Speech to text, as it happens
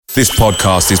This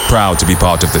podcast is proud to be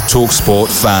part of the TalkSport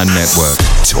Fan Network.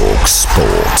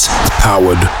 TalkSport.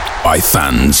 Powered by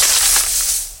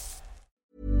fans.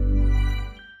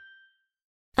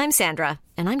 I'm Sandra,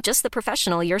 and I'm just the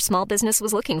professional your small business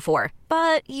was looking for.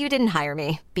 But you didn't hire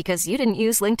me because you didn't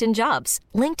use LinkedIn Jobs.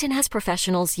 LinkedIn has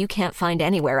professionals you can't find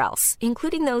anywhere else,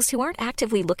 including those who aren't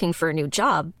actively looking for a new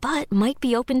job, but might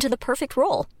be open to the perfect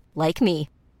role, like me.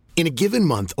 In a given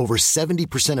month, over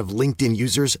 70% of LinkedIn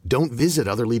users don't visit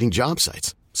other leading job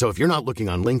sites. So if you're not looking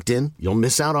on LinkedIn, you'll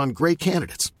miss out on great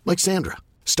candidates like Sandra.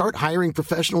 Start hiring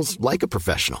professionals like a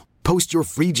professional. Post your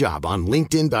free job on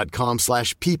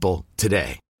linkedin.com/people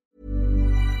today.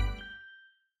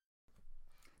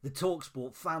 The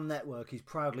TalkSport Fan Network is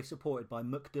proudly supported by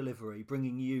McDelivery,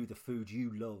 bringing you the food you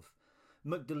love.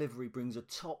 McDelivery brings a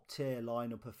top-tier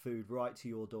lineup of food right to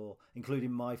your door, including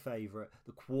my favourite,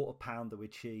 the quarter pounder with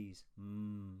cheese.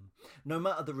 No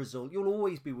matter the result, you'll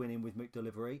always be winning with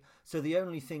McDelivery, so the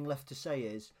only thing left to say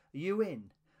is, are you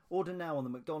in? Order now on the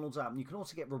McDonald's app, and you can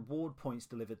also get reward points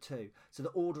delivered too, so that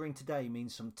ordering today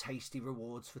means some tasty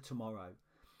rewards for tomorrow.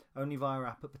 Only via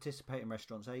app at participating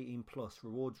restaurants. 18 plus.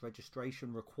 Rewards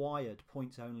registration required.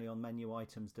 Points only on menu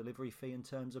items. Delivery fee and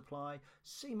terms apply.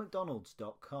 See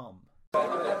mcdonalds.com. Ready?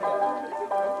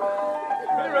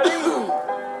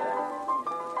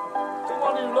 Come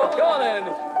on, you lot. Go on in.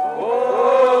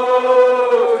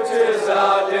 Oh, 'tis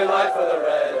our delight for the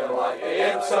red and white.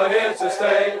 The imps are here to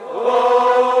stay.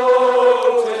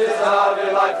 Oh, 'tis our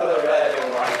delight for the red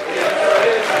and white. The imps are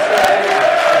here to stay.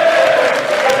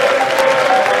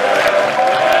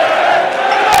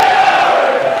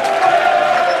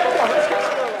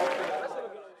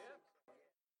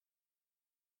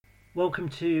 Welcome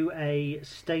to a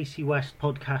Stacey West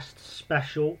podcast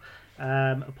special.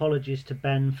 Apologies to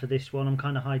Ben for this one. I'm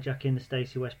kind of hijacking the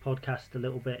Stacey West podcast a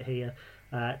little bit here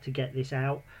to get this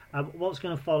out. What's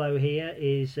going to follow here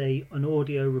is an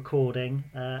audio recording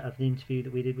of the interview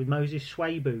that we did with Moses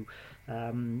Swaibu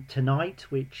tonight,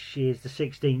 which is the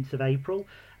 16th of April,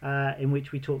 in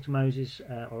which we talked to Moses,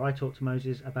 or I talked to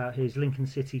Moses, about his Lincoln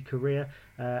City career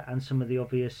and some of the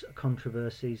obvious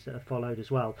controversies that have followed as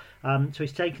well. So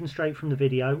it's taken straight from the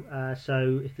video,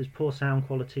 so if there's poor sound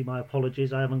quality, my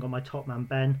apologies. I haven't got my top man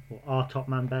Ben, or our top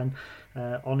man Ben,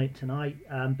 on it tonight,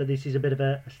 but this is a bit of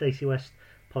a Stacey West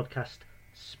podcast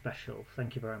special.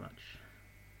 Thank you very much.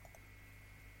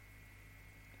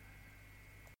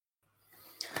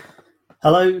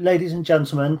 Hello, ladies and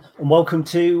gentlemen, and welcome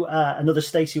to another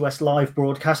Stacey West live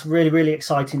broadcast. Really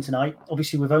exciting tonight.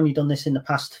 Obviously, we've only done this in the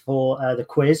past for the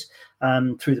quiz.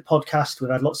 Through the podcast, we've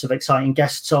had lots of exciting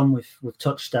guests on. We've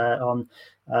touched on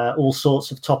all sorts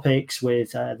of topics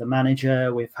with the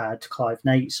manager. We've had Clive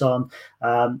Nates on.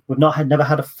 We've never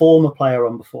had a former player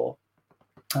on before.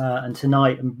 And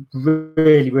tonight, I'm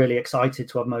really excited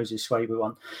to have Moses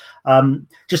Swaibu on.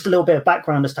 Just a little bit of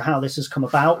background as to how this has come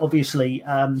about. Obviously,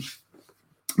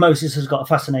 Moses has got a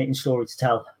fascinating story to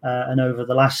tell, and over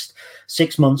the last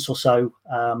 6 months or so,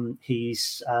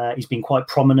 he's been quite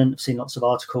prominent. I've seen lots of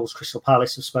articles. Crystal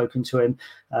Palace have spoken to him,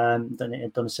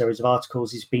 done a series of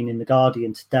articles. He's been in the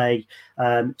Guardian today,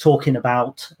 talking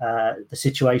about the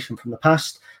situation from the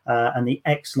past and the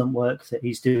excellent work that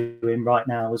he's doing right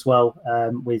now as well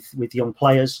with young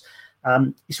players.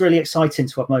 It's really exciting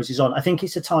to have Moses on. I think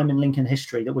it's a time in Lincoln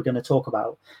history that we're going to talk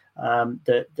about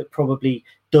that probably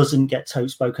doesn't get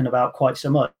spoken about quite so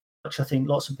much. I think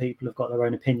lots of people have got their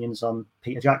own opinions on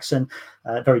Peter Jackson,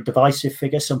 very divisive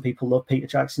figure. Some people love Peter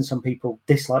Jackson, some people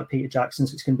dislike Peter Jackson.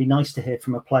 So it's going to be nice to hear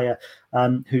from a player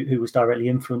who was directly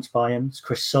influenced by him. It's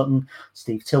Chris Sutton,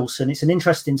 Steve Tilson. It's an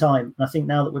interesting time. And I think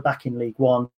now that we're back in League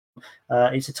One,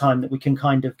 it's a time that we can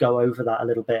kind of go over that a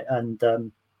little bit and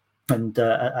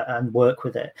work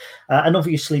with it. And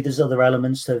obviously there's other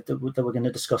elements that we're going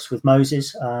to discuss with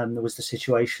Moses. There was the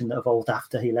situation that evolved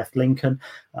after he left Lincoln,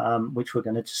 which we're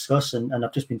going to discuss. And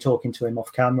I've just been talking to him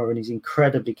off camera, and he's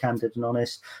incredibly candid and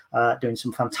honest, doing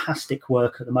some fantastic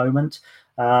work at the moment.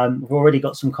 We've already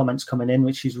got some comments coming in,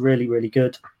 which is really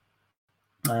good.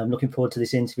 I'm looking forward to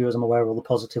this interview, as I'm aware of all the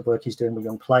positive work he's doing with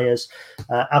young players.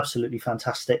 Absolutely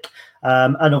fantastic.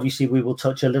 And obviously we will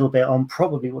touch a little bit on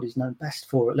probably what he's known best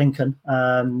for at Lincoln,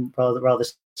 rather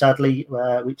sadly,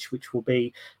 which will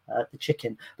be the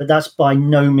chicken. But that's by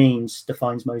no means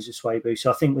defines Moses Swaibu. So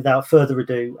I think without further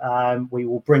ado, we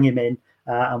will bring him in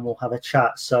and we'll have a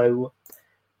chat. So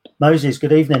Moses,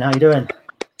 good evening. How you doing?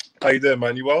 How you doing,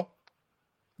 man? You well?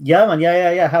 Yeah, man.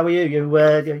 Yeah. How are you?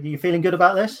 You feeling good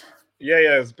about this?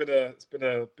 Yeah. It's been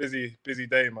a busy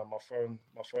day, man.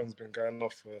 My phone's been going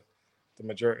off for the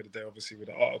majority of the day, obviously with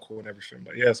the article and everything.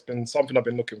 But yeah, it's been something I've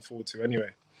been looking forward to anyway.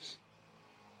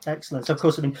 Excellent. So, of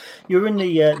course, I mean, you're in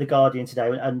the Guardian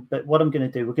today, but what I'm going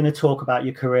to do, we're going to talk about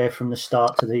your career from the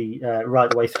start to the right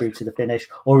the way through to the finish,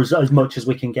 or as much as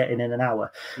we can get in an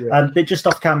hour. Yeah. But just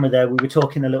off camera there, we were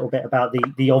talking a little bit about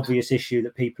the obvious issue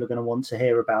that people are going to want to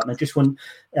hear about. And I just want,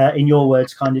 in your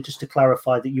words, kind of just to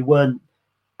clarify that you weren't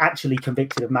actually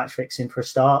convicted of match fixing for a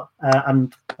start.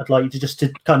 And I'd like you to just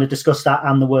to kind of discuss that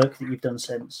and the work that you've done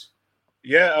since.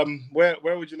 Yeah. Where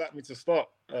would you like me to start?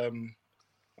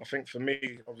 I think for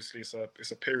me, obviously,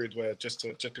 it's a period where just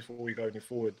before we go any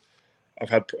forward, I've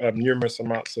had numerous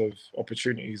amounts of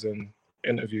opportunities and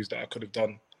interviews that I could have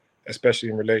done, especially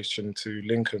in relation to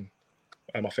Lincoln.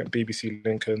 I think BBC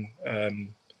Lincoln,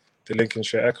 the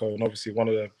Lincolnshire Echo, and obviously one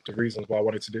of the reasons why I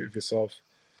wanted to do it with yourself.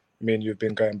 Me and you have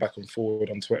been going back and forward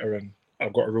on Twitter, and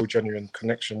I've got a real genuine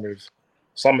connection with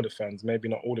some of the fans, maybe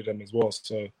not all of them as well.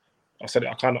 So I said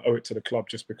I kind of owe it to the club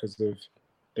just because of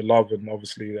the love and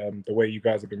obviously the way you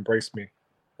guys have embraced me,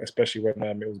 especially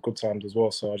when it was good times as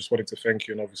well. So I just wanted to thank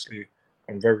you, and obviously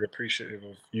I'm very appreciative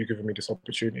of you giving me this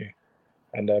opportunity.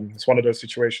 And it's one of those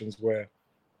situations where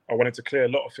I wanted to clear a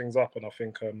lot of things up, and I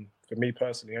think for me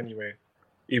personally anyway,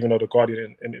 even though the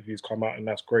Guardian interviews come out and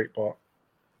that's great, but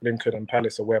Lincoln and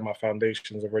Palace are where my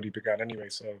foundations already began anyway.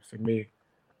 So for me,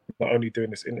 not only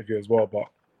doing this interview as well, but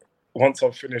once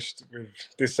I've finished with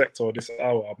this sector or this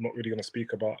hour, I'm not really going to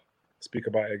speak about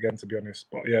it again, to be honest.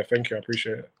 But yeah, thank you. I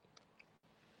appreciate it.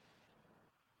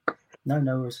 No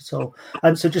worries at all.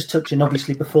 And so just touching,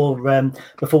 obviously, before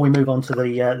we move on to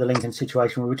the Lincoln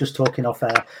situation, we were just talking off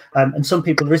air. And some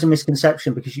people, there is a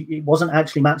misconception because it wasn't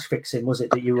actually match fixing, was it,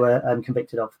 that you were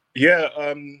convicted of? Yeah.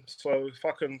 So if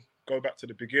I can go back to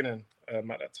the beginning, at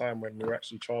that time when we were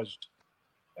actually charged,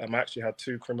 I actually had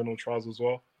 2 criminal trials as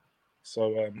well.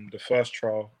 So the first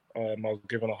trial, I was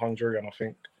given a hung jury, and I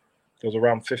think there was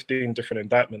around 15 different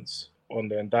indictments on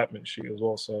the indictment sheet as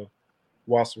well. So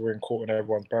whilst we were in court and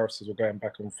everyone's barristers were going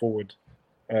back and forward,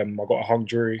 I got a hung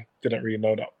jury. Didn't really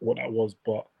know what that was,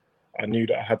 but I knew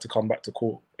that I had to come back to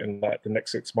court in like the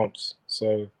next 6 months.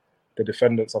 So the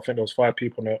defendants, I think there was 5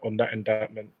 people on that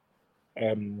indictment,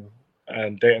 and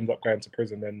they ended up going to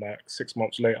prison. Then like 6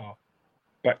 months later,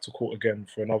 back to court again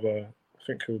for another. I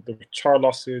think the trial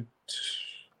lasted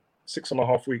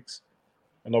 6.5 weeks,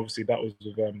 and obviously that was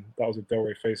with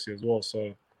Delray Facey as well.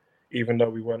 So even though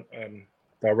we weren't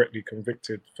directly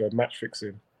convicted for match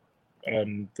fixing,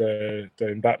 the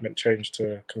indictment changed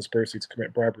to conspiracy to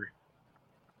commit bribery.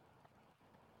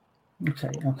 Okay.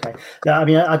 Yeah, I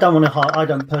mean, I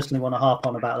don't personally want to harp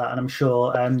on about that, and I'm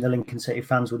sure the Lincoln City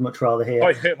fans would much rather hear. Oh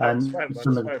yeah, that's fine.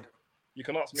 Fine. You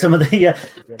can ask me some of the.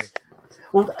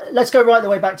 Well, let's go right the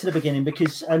way back to the beginning,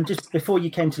 because just before you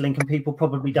came to Lincoln, people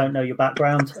probably don't know your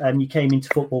background. You came into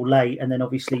football late, and then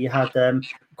obviously you had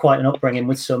quite an upbringing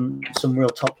with some real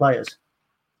top players.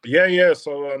 Yeah.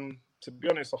 So to be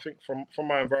honest, I think from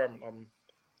my environment, I'm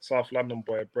South London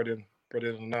boy, bred in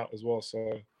and out as well.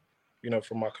 So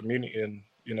from my community, and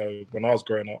when I was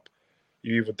growing up,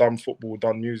 you either done football,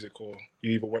 done music, or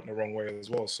you either went the wrong way as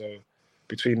well. So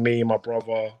between me and my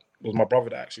brother, it was my brother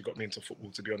that actually got me into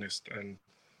football, to be honest. And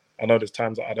I know there's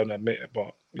times that I don't admit it,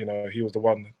 but he was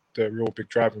the real big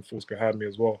driving force behind me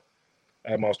as well.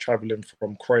 I was travelling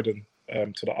from Croydon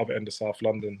to the other end of South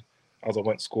London as I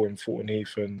went to school in Fulton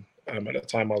Heath, and at the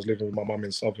time I was living with my mum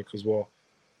in Southwark as well.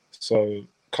 So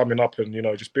coming up and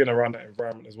just being around that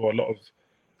environment as well, a lot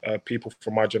of people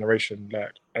from my generation,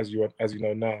 like as you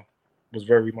know now, was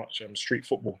very much street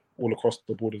football all across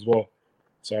the board as well.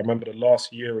 So I remember the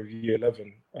last year of year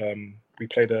 11, we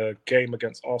played a game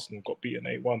against Arsenal, got beaten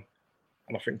 8-1.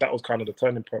 And I think that was kind of the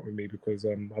turning point with me, because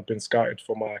I'd been scouted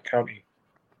for my county.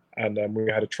 And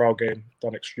we had a trial game,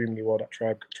 done extremely well that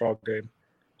trial game.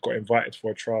 Got invited for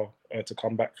a trial to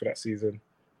come back for that season.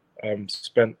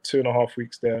 Spent 2.5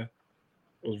 weeks there.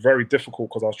 It was very difficult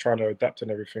because I was trying to adapt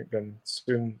and everything. Then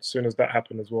soon as that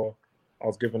happened as well, I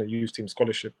was given a youth team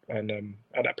scholarship. And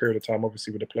at that period of time,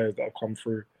 obviously with the players that have come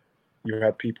through, you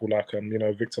had people like,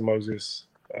 Victor Moses,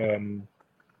 who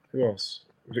else?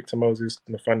 Victor Moses,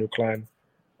 Nathaniel Klein,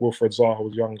 Wilfred Zaha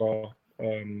was younger,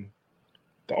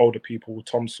 the older people,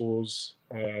 Tom Sawes,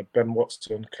 Ben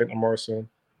Watson, Clinton Morrison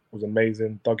was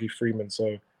amazing, Dougie Freeman. So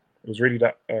it was really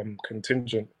that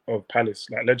contingent of Palace,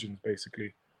 like legends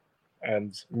basically.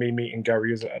 And me meeting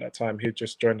Gary Izzet at that time, he had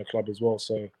just joined the club as well.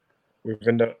 So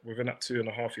within that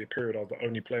 2.5 year period, I was the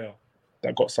only player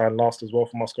that got signed last as well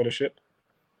for my scholarship.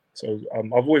 So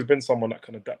I've always been someone that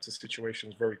can adapt to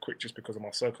situations very quick just because of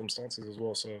my circumstances as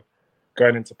well. So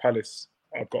going into Palace,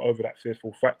 I got over that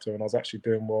fearful factor, and I was actually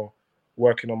doing well,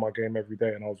 working on my game every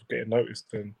day, and I was getting noticed.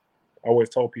 And I always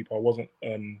told people I wasn't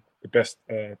the best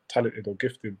talented or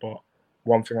gifted, but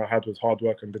one thing I had was hard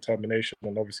work and determination,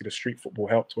 and obviously the street football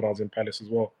helped when I was in Palace as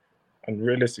well. And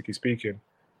realistically speaking,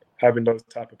 having those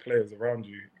type of players around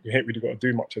you, you ain't really got to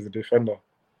do much as a defender.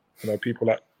 You know, people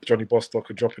like Johnny Bostock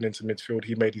are dropping into midfield.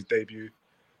 He made his debut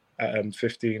at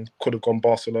 15, could have gone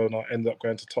Barcelona, ended up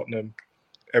going to Tottenham.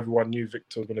 Everyone knew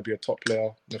Victor was going to be a top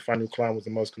player. Nathaniel Klein was the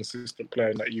most consistent player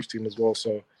in that youth team as well.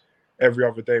 So every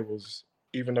other day was,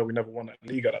 even though we never won that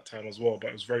league at that time as well, but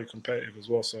it was very competitive as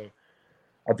well. So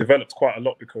I developed quite a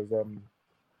lot because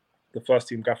the first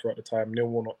team gaffer at the time, Neil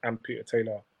Warnock and Peter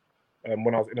Taylor,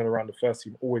 when I was in and around the first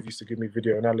team, always used to give me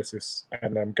video analysis.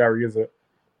 And Gary Izzett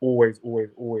always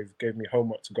gave me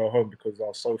homework to go home because I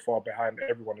was so far behind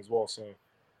everyone as well. So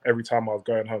every time I was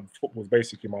going home, football was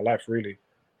basically my life, really.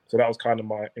 So that was kind of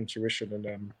my intuition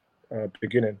and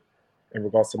beginning in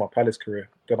regards to my Palace career.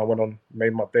 Then I went on,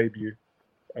 made my debut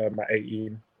at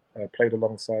 18, played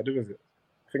alongside, who was it?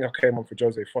 I think I came on for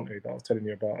Jose Fonte that I was telling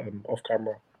you about off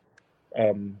camera.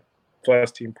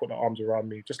 First team put their arms around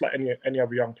me, just like any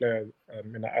other young player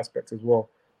in that aspect as well.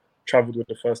 Travelled with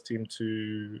the first team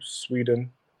to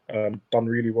Sweden, done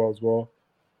really well as well.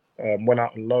 Went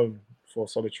out on loan for a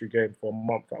solitary game for a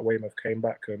month at Weymouth, came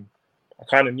back, and I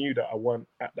kind of knew that I weren't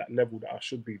at that level that I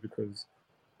should be because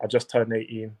I just turned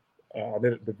 18. I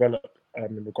didn't develop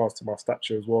in regards to my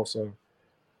stature as well. So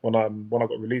when I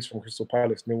got released from Crystal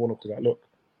Palace, Neil Warnock was like, look,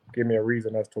 give me a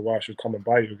reason as to why I should come and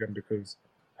buy you again, because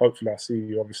hopefully I see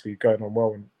you obviously going on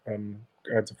well and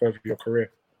going to further your career.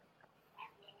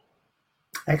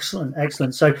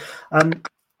 Excellent. So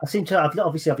I seem to I've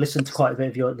listened to quite a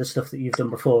bit of the stuff that you've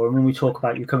done before, and when we talk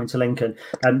about you coming to Lincoln,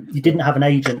 you didn't have an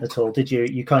agent at all, did you?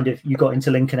 You got into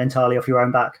Lincoln entirely off your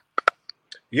own back.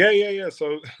 Yeah.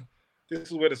 So this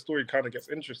is where the story kind of gets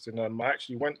interesting. I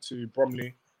actually went to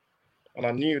Bromley, and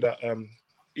I knew that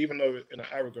even though in an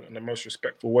arrogant and the most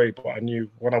respectful way, but I knew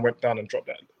when I went down and dropped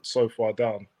that so far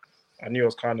down, I knew I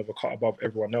was kind of a cut above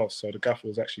everyone else. So the gaffer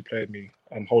was actually playing me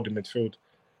holding midfield.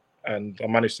 And I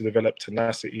managed to develop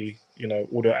tenacity,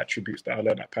 all the attributes that I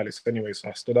learned at Palace anyway, so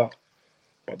I stood out.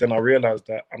 But then I realised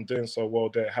that I'm doing so well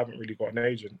there, I haven't really got an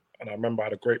agent. And I remember I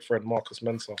had a great friend, Marcus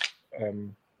Mensah,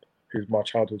 who's my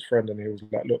childhood friend, and he was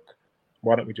like, look,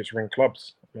 why don't we just ring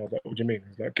clubs? And I was like, what do you mean?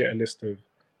 He's like, get a list of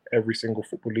every single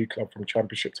Football League club from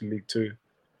Championship to League Two.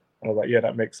 And I was like, yeah,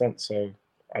 that makes sense. So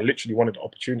I literally wanted the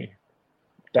opportunity.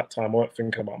 That time I weren't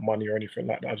thinking about money or anything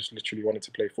like that. I just literally wanted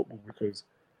to play football because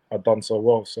I'd done so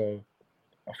well. So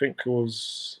I think it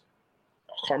was,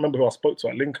 I can't remember who I spoke to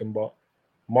at Lincoln, but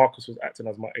Marcus was acting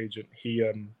as my agent. He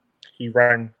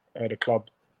rang the club,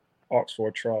 asked for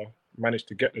a trial, managed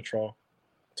to get the trial,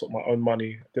 took my own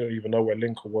money, didn't even know where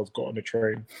Lincoln was, got on the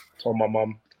train, told my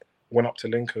mum, went up to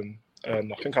Lincoln,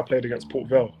 and I think I played against Port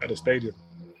Vale at the stadium.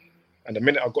 And the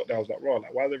minute I got there, I was like, "Wow,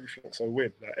 why is everything so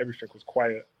weird?" Like everything was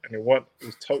quiet, and it was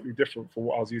totally different from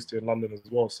what I was used to in London as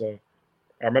well. So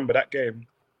I remember that game.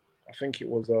 I think it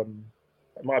was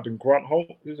it might have been Grant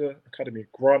Holt, who's an academy,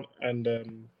 Grant and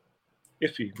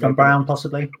Iffy. Grant Brown,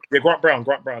 possibly. Yeah, Grant Brown.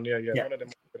 Yeah. One of them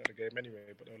at the game anyway,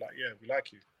 but they were like, "Yeah, we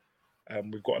like you.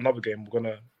 We've got another game.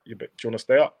 Do you want to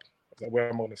stay up?" I was like, "Where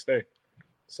am I going to stay?"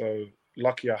 So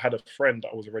lucky I had a friend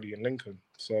that was already in Lincoln,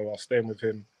 so I was staying with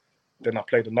him. Then I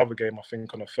played another game, I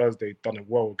think on a Thursday, done it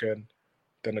well again.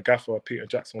 Then the gaffer, Peter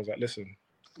Jackson, was like, "Listen,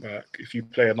 if you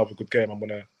play another good game, I'm going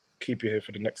to keep you here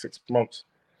for the next 6 months."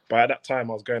 But at that time,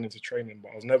 I was going into training,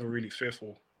 but I was never really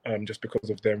fearful just because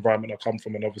of the environment I come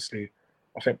from. And obviously,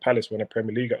 I think Palace were in the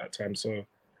Premier League at that time. So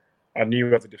I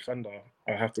knew as a defender,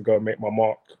 I have to go and make my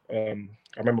mark. I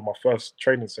remember my first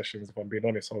training sessions, if I'm being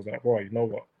honest, I was like, "Wow, you know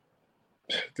what?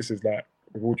 This is like,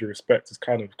 with all due respect, it's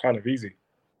kind of easy."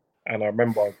 And I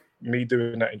remember me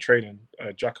doing that in training.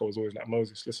 Jacko was always like,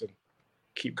 "Moses, listen,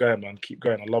 keep going, man, keep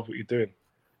going. I love what you're doing."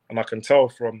 And I can tell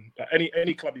from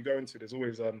any club you go into, there's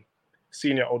always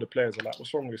senior older players are like,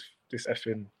 "What's wrong with this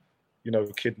effing,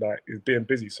 kid? Like, is being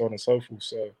busy, so on and so forth."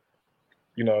 So,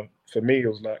 for me, it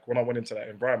was like when I went into that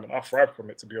environment, I thrived from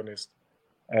it, to be honest.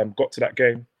 Got to that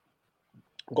game.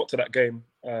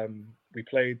 We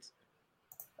played.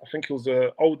 I think it was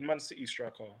the old Man City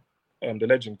striker, the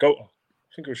legend Gota.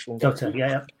 I think it was Sean Gota.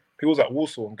 Yeah. He was at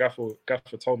Walsall, and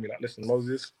Gaffer told me, like, "Listen,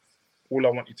 Moses, all I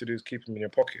want you to do is keep him in your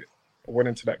pocket." I went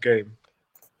into that game.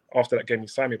 After that game, he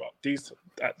signed me. But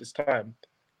at this time,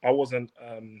 I wasn't.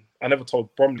 I never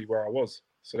told Bromley where I was,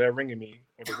 so they're ringing me,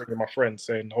 or they're ringing my friend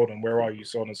saying, "Hold on, where are you?"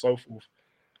 So on and so forth.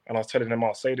 And I was telling them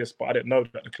I'll say this, but I didn't know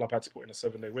that the club had to put in a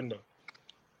 7-day window.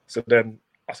 So then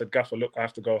I said, "Gaffer, look, I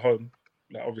have to go home."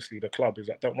 Like, obviously, the club is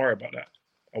like, "Don't worry about that.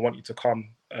 I want you to come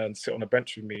and sit on a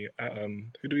bench with me at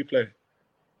who do we play?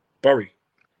 Bury."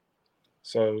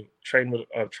 So travelled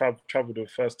with the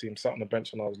first team, sat on the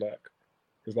bench, and I was like,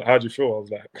 He was like, how do you feel? I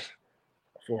was like,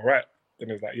 I feel all right. Then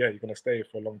he was like, yeah, you're going to stay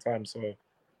for a long time. So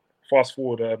fast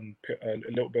forward a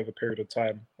little bit of a period of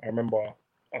time. I remember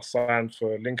I signed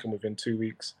for Lincoln within 2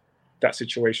 weeks. That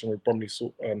situation was probably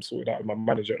sorted out with my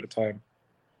manager at the time.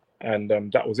 And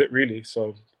that was it really.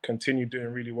 So continued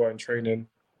doing really well in training.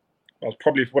 I was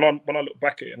probably, when I look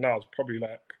back at it now, I was probably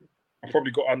like, I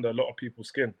probably got under a lot of people's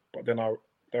skin. But then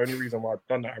the only reason why I'd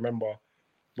done that, I remember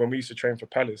when we used to train for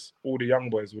Palace, all the young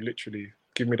boys would literally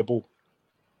give me the ball.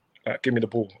 Like, give me the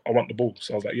ball. I want the ball.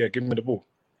 So I was like, yeah, give me the ball.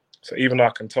 So even though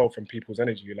I can tell from people's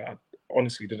energy, like, I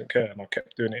honestly didn't care. And I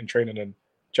kept doing it in training. And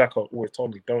Jacko always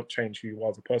told me, don't change who you are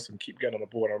as a person. Keep getting on the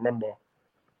ball. And I remember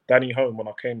Danny Home, when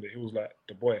I came there, he was like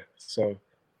the boy. So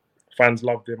fans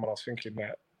loved him. And I was thinking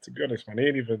that, to be honest,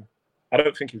 man, I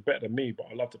don't think he's better than me, but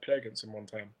I love to play against him one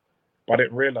time. But I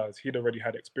didn't realise he'd already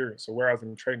had experience. So whereas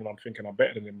in training, I'm thinking I'm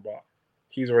better than him, but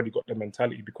he's already got the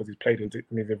mentality because he's played in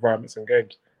these environments and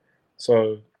games.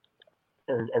 So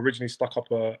originally stuck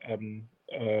up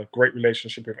a great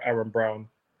relationship with Aaron Brown,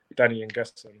 Danny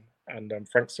Ingesson, and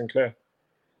Frank Sinclair.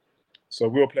 So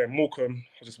we were playing Morecambe.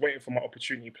 I was just waiting for my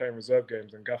opportunity playing reserve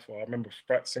games in Gaffer. I remember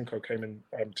Frank Cinco came in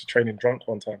to training drunk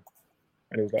one time.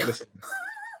 And he was like, listen.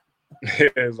 He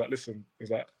was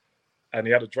like, and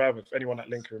he had a driver. If anyone at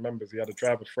Lincoln remembers, he had a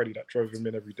driver, Freddie, that drove him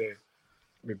in every day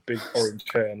with big orange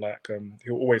hair. And like,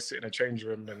 he'll always sit in a change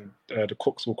room, and the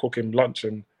cooks will cook him lunch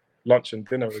and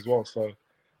dinner as well. So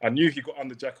I knew he got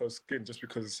under Jacko's skin just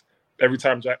because every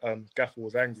time Gaffer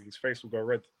was angry, his face would go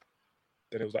red.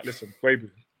 Then it was like, listen, Swaibu,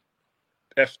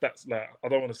 F that's like, I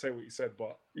don't want to say what he said,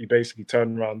 but he basically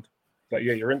turned around, like,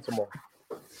 yeah, you're in tomorrow.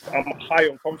 I'm high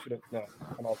on confidence now.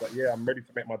 And I was like, yeah, I'm ready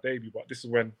to make my debut. But this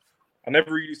is when I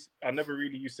never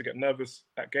really used to get nervous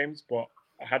at games, but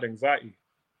I had anxiety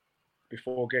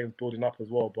before games building up as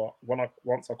well. But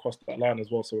once I crossed that line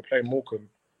as well, so we're playing Morecambe,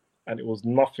 and it was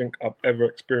nothing I've ever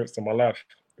experienced in my life.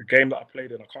 The game that I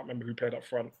played in, I can't remember who played up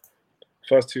front.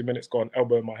 First 2 minutes, got an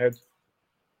elbow in my head.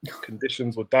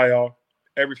 Conditions were dire.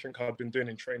 Everything I'd been doing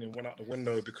in training went out the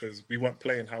window because we weren't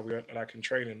playing how we were like in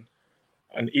training.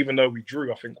 And even though we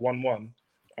drew, I think 1-1,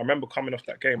 I remember coming off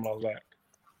that game and I was like,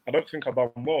 I don't think I've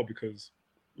done well because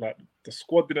like the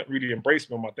squad didn't really embrace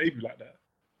me on my debut like that.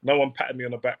 No one patted me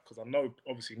on the back because I know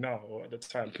obviously now, or at the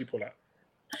time, people like,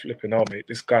 flipping out, mate,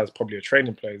 this guy's probably a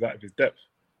training player, he's out of his depth.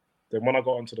 Then when I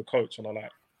got onto the coach and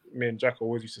me and Jack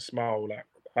always used to smile, like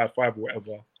high five or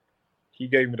whatever, he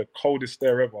gave me the coldest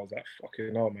stare ever. I was like,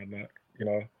 fucking hell, man, like, you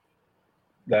know,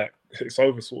 like it's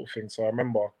over sort of thing. So I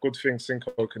remember, good thing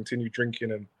Cinco continued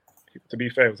drinking, and to be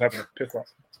fair, he was having a piss up.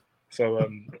 So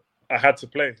I had to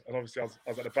play, and obviously I was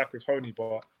at the back with Honey,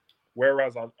 but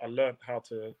whereas I learned how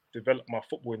to develop my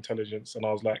football intelligence, and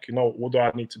I was like, you know, what do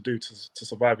I need to do to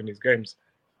survive in these games?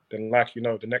 Then, like, you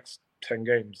know, the next 10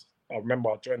 games, I remember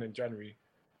I joined in January.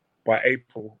 By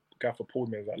April, Gaffer pulled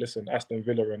me and was like, listen, Aston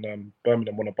Villa and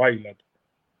Birmingham want to buy you, lad.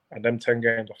 And them 10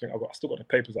 games, I think I still got the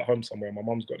papers at home somewhere. My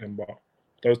mum's got them, but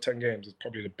those 10 games is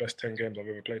probably the best 10 games I've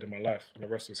ever played in my life, and the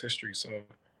rest is history. So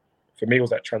for me, it was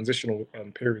that transitional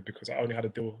period because I only had a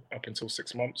deal up until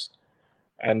 6 months.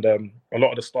 And a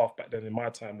lot of the staff back then in my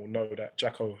time will know that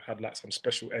Jacko had like some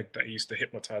special egg that he used to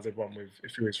hypnotise everyone with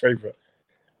if you were his favourite.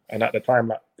 And at the time,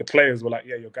 like the players were like,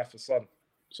 yeah, you're Gaffer's son.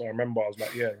 So I remember I was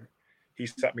like, yeah. He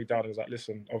sat me down and was like,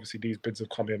 listen, obviously these bids have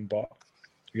come in, but,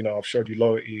 you know, I've showed you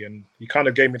loyalty. And he kind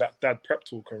of gave me that dad prep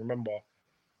talk. And remember,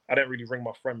 I didn't really ring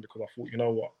my friend because I thought, you know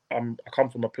what, I come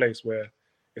from a place where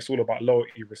it's all about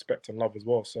loyalty, respect and love as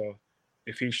well. So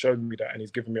if he showed me that and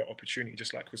he's given me an opportunity,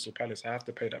 just like Crystal Palace, I have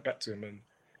to pay that back to him. And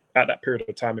at that period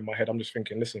of time in my head, I'm just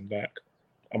thinking, listen, like,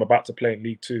 I'm about to play in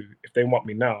League Two. If they want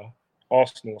me now,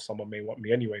 Arsenal or someone may want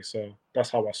me anyway. So that's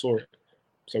how I saw it.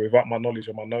 So without my knowledge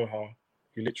or my know-how,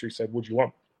 he literally said, what do you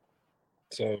want?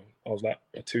 So I was like,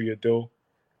 a 2-year deal.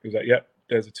 He was like, yep,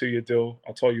 there's a 2-year deal.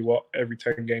 I'll tell you what, every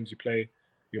 10 games you play,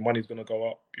 your money's going to go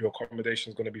up, your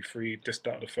accommodation's going to be free, this,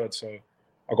 that, and the third. So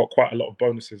I got quite a lot of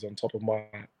bonuses on top of my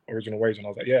original wage. And I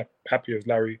was like, yeah, happy as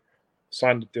Larry.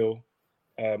 Signed the deal.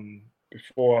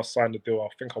 Before I signed the deal, I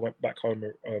think I went back home,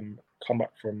 can't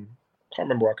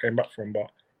remember where I came back from,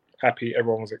 but happy,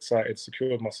 everyone was excited,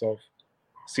 secured myself.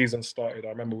 Season started. I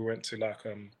remember we went to like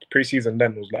pre-season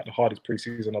then was like the hardest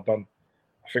pre-season I've done.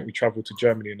 I think we travelled to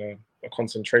Germany in a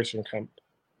concentration camp.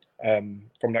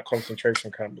 From that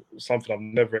concentration camp, it was something I've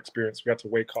never experienced. We had to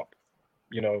wake up,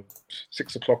 you know,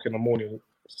 6 o'clock in the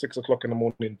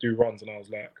morning, do runs, and I was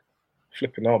like,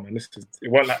 flipping out, man.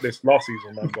 It weren't like this last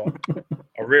season, man. But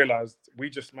I realised we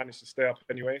just managed to stay up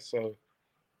anyway. So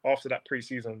after that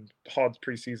hard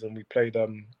pre-season, we played,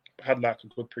 had like a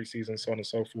good pre-season, so on and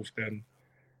so forth. Then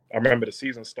I remember the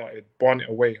season started, Barnet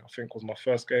away, I think was my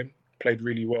first game, played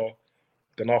really well.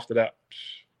 Then after that,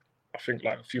 I think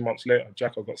like a few months later,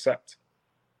 Jacko got sacked.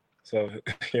 So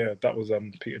yeah, that was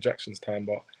Peter Jackson's time.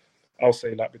 But I'll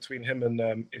say like between him and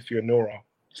Ify Nora,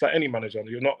 it's like any manager.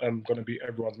 You're not going to be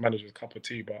everyone's manager's cup of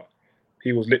tea, but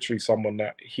he was literally someone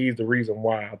that he's the reason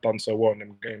why I've done so well in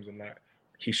them games, and that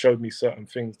he showed me certain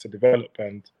things to develop.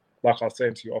 And like I was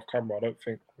saying to you off camera, I don't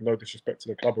think, no disrespect to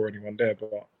the club or anyone there,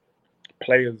 but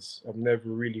players have never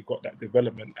really got that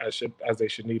development as they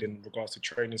should need in regards to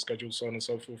training schedules, so on and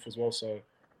so forth as well. So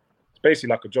it's basically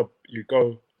like a job. You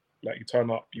go, like you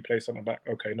turn up, you play something back,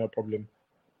 okay, no problem.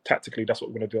 Tactically, that's what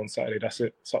we're going to do on Saturday. That's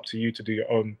it. It's up to you to do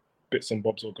your own bits and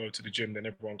bobs or go to the gym, then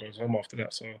everyone goes home after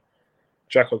that. So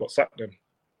Jacko got sacked then.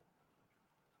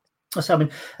 So, I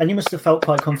mean, and you must have felt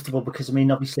quite comfortable because, I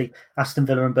mean, obviously Aston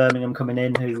Villa and Birmingham coming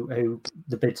in, who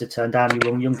the bids had turned down.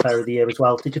 You won Young Player of the Year as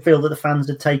well. Did you feel that the fans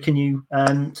had taken you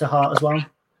to heart as well?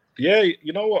 Yeah,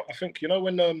 you know what? I think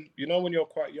when you're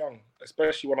quite young,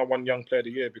 especially when I won Young Player of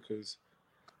the Year, because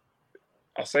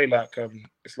I say like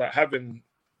it's like having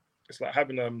a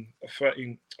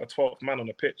 12th man on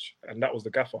the pitch, and that was the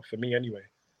gaffer for me anyway.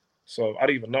 So I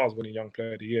didn't even know I was winning Young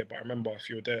Player of the Year, but I remember if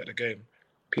you were there at the game,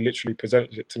 he literally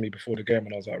presented it to me before the game,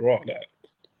 and I was like, right, like,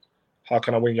 how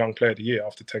can I win Young Player of the Year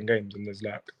after 10 games and there's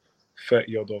like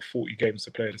 30 odd or 40 games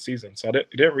to play of the season? So it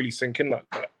didn't really sink in like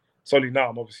that. It's only now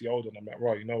I'm obviously older and I'm like,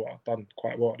 right, you know what, I've done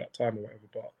quite well at that time or whatever.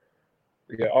 But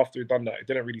yeah, after we'd done that, it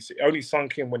didn't really it only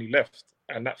sunk in when he left.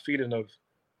 And that feeling of,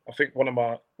 I think when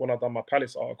I done my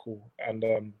Palace article,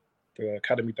 and the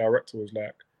academy director was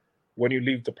like, when you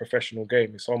leave the professional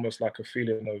game, it's almost like a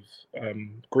feeling of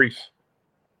grief.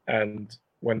 And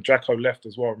when Jacko left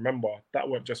as well, remember, that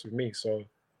weren't just with me. So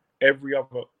every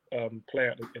other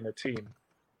player in the team,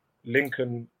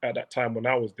 Lincoln at that time when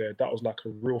I was there, that was like a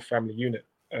real family unit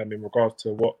in regards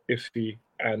to what Ify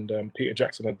and Peter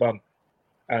Jackson had done.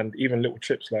 And even little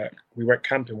trips, like we went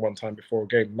camping one time before a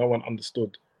game. No one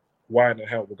understood why in the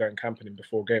hell we're going camping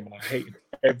before a game. And I hated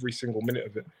every single minute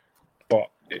of it. But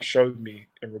it showed me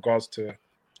in regards to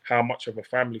how much of a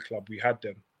family club we had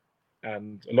then.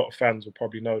 And a lot of fans will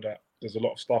probably know that there's a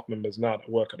lot of staff members now that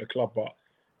work at the club, but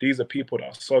these are people that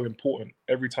are so important.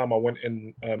 Every time I went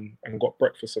in and got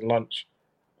breakfast and lunch,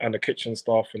 and the kitchen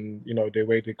staff, and the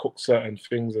way they cook certain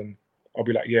things, and I'll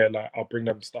be like, yeah, like I'll bring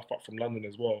them stuff up from London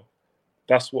as well.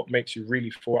 That's what makes you really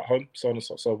feel at home. So on and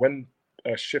so. So when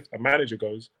a manager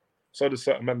goes, so does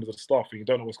certain members of the staff, and you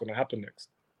don't know what's going to happen next.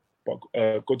 But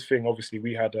good thing, obviously,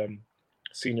 we had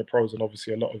senior pros, and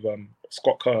obviously a lot of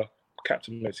Scott Kerr,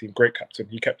 captain of the team, great captain.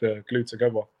 He kept the glue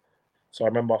together. So I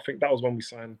remember, I think that was when we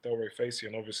signed Delroy Facey,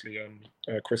 and obviously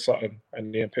Chris Sutton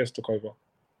and Ian Pearce took over.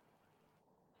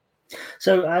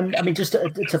 So I mean, just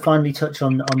to finally touch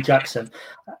on Jackson,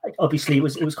 obviously it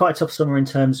was quite a tough summer in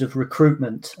terms of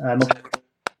recruitment.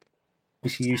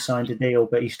 Obviously you signed a deal,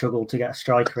 but he struggled to get a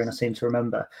striker in, I seem to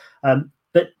remember.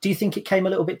 But do you think it came a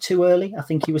little bit too early? I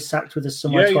think he was sacked with us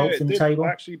somewhere 12th in the table. I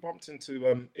actually bumped into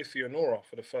Ify Nora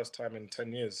for the first time in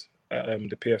 10 years at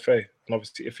the PFA. And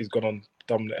obviously Ify's gone on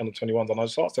done the under-21s. And I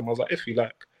just asked him, I was like, Ify,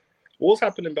 like, what's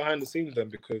happening behind the scenes then?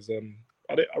 Because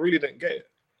I really didn't get it.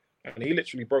 And he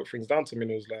literally broke things down to me,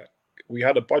 and it was like, we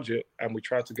had a budget and we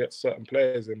tried to get certain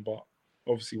players in, but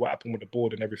obviously what happened with the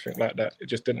board and everything like that, it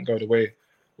just didn't go the way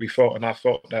we felt. And I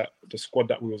felt that the squad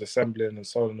that we was assembling and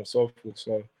so on and so forth.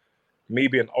 So me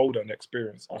being older and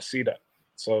experienced, I see that.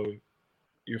 So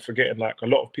you're forgetting, like, a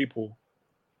lot of people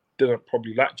didn't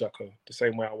probably like Jacko the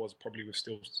same way I was probably with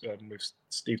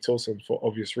Steve Tilson for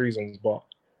obvious reasons. But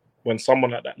when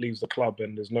someone like that leaves the club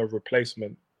and there's no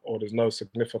replacement, or there's no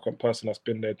significant person that's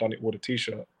been there, done it, wore the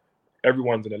t-shirt,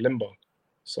 everyone's in a limbo.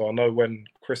 So I know when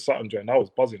Chris Sutton joined, I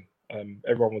was buzzing.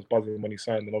 Everyone was buzzing when he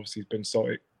signed, and obviously he's been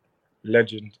Celtic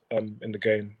legend in the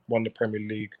game, won the Premier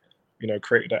League,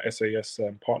 created that SAS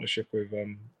partnership with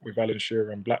Alan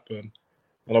Shearer and Blackburn.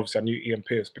 And obviously I knew Ian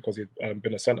Pearce because he'd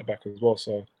been a centre-back as well.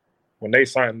 So when they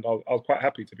signed, I was quite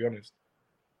happy, to be honest.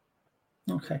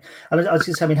 Okay. I was going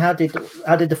to say, I mean, how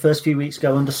did the first few weeks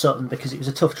go under Sutton? Because it was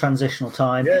a tough transitional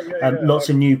time. Lots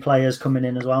of new players coming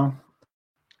in as well.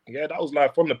 Yeah, that was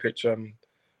live from the pitch. A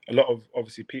lot of,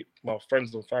 obviously, my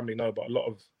friends and family know, but a lot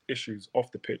of issues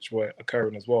off the pitch were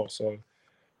occurring as well. So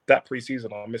that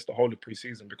pre-season, I missed the whole of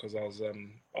pre-season because I was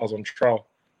on trial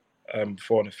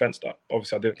for an offence that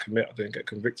obviously I didn't commit. I didn't get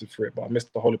convicted for it, but I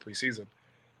missed the whole of pre-season.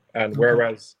 And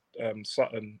whereas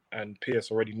Sutton and Pearce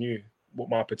already knew what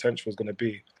my potential was going to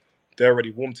be, they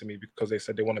already warmed to me because they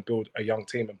said they want to build a young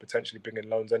team and potentially bring in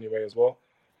loans anyway as well.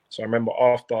 So I remember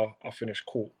after I finished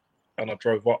court and I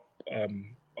drove up, I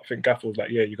think Gaffer was like,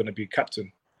 yeah, you're going to be captain.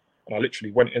 And I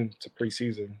literally went into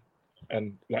pre-season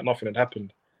and like nothing had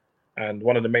happened. And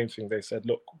one of the main things they said,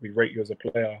 look, we rate you as a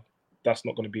player. That's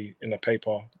not going to be in the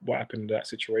paper, what happened in that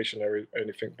situation or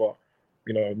anything, but,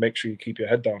 you know, make sure you keep your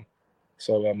head down.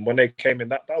 So when they came in,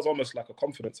 that was almost like a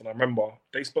confidence. And I remember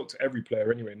they spoke to every player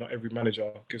anyway. Not every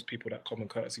manager gives people that common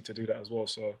courtesy to do that as well.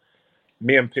 So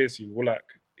me and Piercy were like,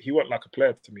 he wasn't like a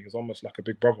player to me. He was almost like a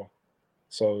big brother.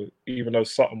 So even though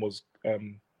Sutton was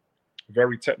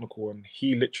very technical and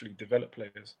he literally developed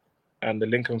players, and the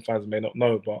Lincoln fans may not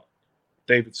know, but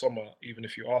David Sommer, even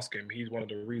if you ask him, he's one of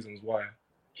the reasons why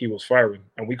he was firing.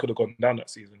 And we could have gone down that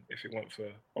season if it weren't for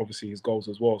obviously his goals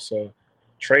as well. So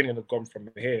training had gone from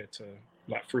here to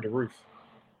like through the roof.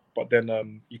 But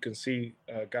then you can see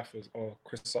Gaffer's or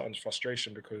Chris Sutton's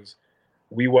frustration because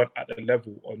we weren't at the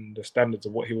level on the standards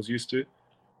of what he was used to.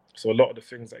 So a lot of the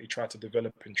things that he tried to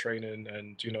develop in training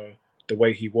and, you know, the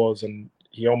way he was, and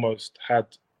he almost had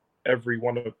every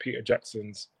one of Peter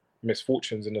Jackson's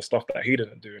misfortunes and the stuff that he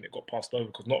didn't do, and it got passed over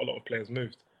because not a lot of players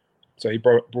moved. So he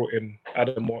brought in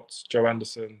Adam Watts, Joe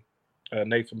Anderson,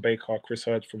 Nathan Baker, Chris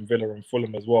Hurd from Villa and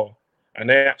Fulham as well. And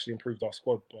they actually improved our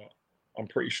squad. But I'm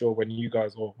pretty sure when you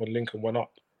guys, or when Lincoln went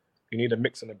up, you need a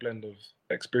mix and a blend of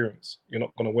experience. You're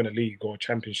not going to win a league or a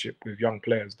championship with young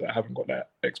players that haven't got that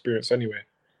experience anyway.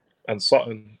 And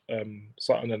Sutton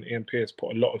and Ian Pearce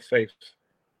put a lot of faith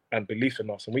and belief in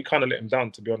us. And we kind of let him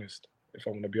down, to be honest, if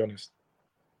I'm going to be honest.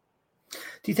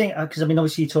 Do you think, because I mean,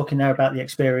 obviously you're talking there about the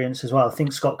experience as well. I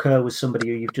think Scott Kerr was somebody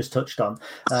who you've just touched on.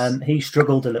 He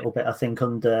struggled a little bit, I think,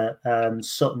 under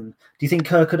Sutton. Do you think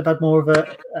Kerr could have had more of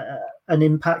an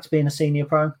impact being a senior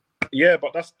pro? Yeah,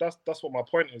 but that's what my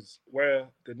point is. Where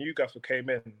the new gaffer came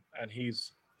in and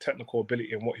his technical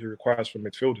ability and what he requires from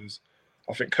midfielders,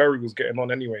 I think Curry was getting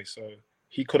on anyway, so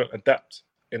he couldn't adapt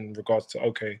in regards to,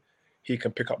 okay, he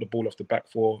can pick up the ball off the back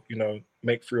four, you know,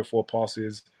 make 3 or 4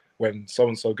 passes. When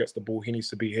so-and-so gets the ball, he needs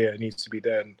to be here, he needs to be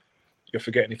there. And you're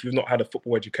forgetting, if you've not had a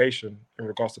football education in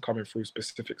regards to coming through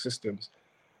specific systems,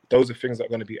 those are things that are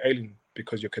going to be alien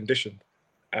because you're conditioned.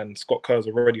 And Scott Kerr's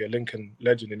already a Lincoln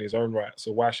legend in his own right,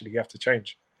 so why should he have to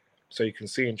change? So you can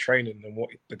see in training and what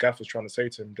the gaffer's trying to say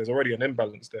to him, there's already an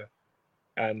imbalance there.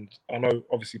 And I know,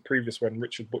 obviously, previous when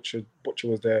Richard Butcher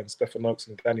was there and Stefan Oakes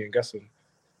and Danny and Gesson,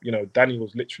 you know, Danny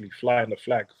was literally flying the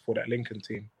flag for that Lincoln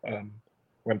team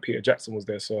when Peter Jackson was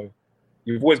there. So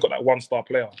you've always got that one-star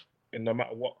player, and no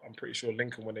matter what, I'm pretty sure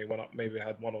Lincoln, when they went up, maybe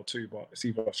had 1 or 2, but it's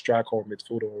either a striker or a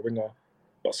midfielder or a winger,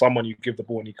 but someone you give the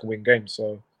ball and you can win games.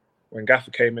 So when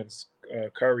Gaffer came in,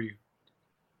 Curry,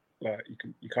 like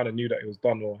you kind of knew that it was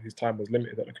done or his time was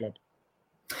limited at the club.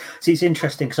 See, it's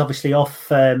interesting because obviously off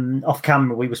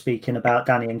camera we were speaking about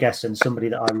Danny and Gesson, somebody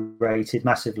that I rated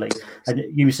massively, and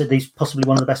you said he's possibly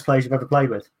one of the best players you've ever played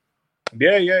with.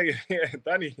 Yeah.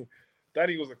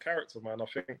 Danny was a character, man. I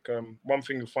think one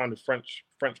thing you'll find with French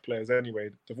players anyway,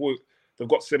 they've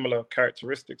got similar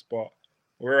characteristics, but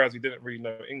whereas he didn't really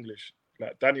know English,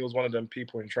 like Danny was one of them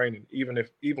people in training. Even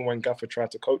when Gaffer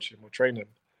tried to coach him or train him,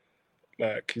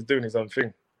 like he's doing his own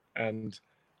thing, and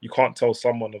you can't tell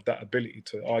someone of that ability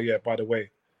to, oh yeah, by the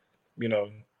way, you know,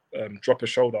 drop a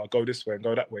shoulder, go this way and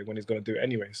go that way when he's going to do it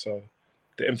anyway. So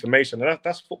the information, and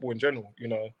that's football in general, you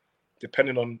know,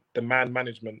 depending on the man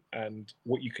management and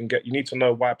what you can get, you need to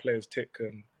know why players tick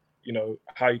and, you know,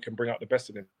 how you can bring out the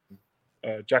best in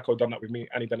him. Jacko done that with me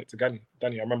and he done it to Danny.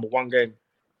 I remember one game,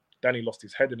 Danny lost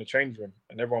his head in the change room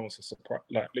and everyone was surprised,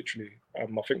 like literally, I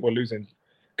think we're losing.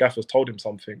 Gaffers told him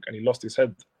something and he lost his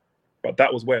head. But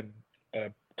that was when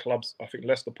clubs, I think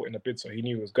Leicester put in a bid, so he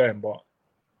knew he was going. But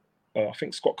I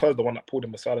think Scott Kerr's the one that pulled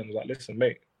him aside and was like, listen,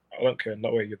 mate, I don't care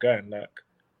no where you're going. Like,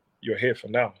 you're here for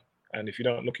now. And if you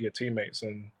don't look at your teammates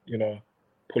and, you know,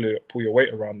 pull your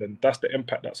weight around, then that's the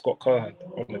impact that Scott Kerr had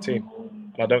on the team.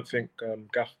 And I don't think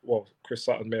Chris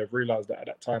Sutton may have realised that at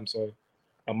that time. So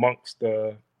amongst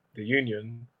the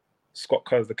union, Scott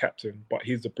Kerr's the captain, but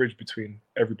he's the bridge between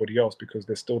everybody else because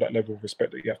there's still that level of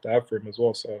respect that you have to have for him as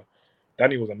well. So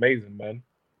Danny was amazing, man.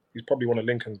 He's probably one of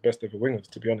Lincoln's best ever wingers,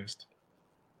 to be honest.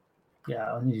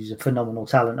 Yeah, he's a phenomenal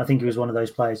talent. I think he was one of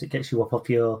those players that gets you up off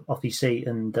your seat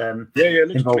and literally.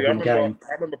 in the game.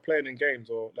 I remember playing in games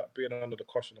or like being under the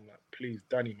caution. I'm like, please,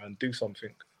 Danny, man, do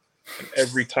something. And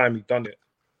every time he done it,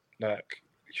 like,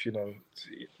 you know,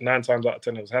 9 times out of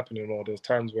 10 it was happening. Or there's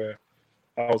times where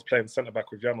I was playing centre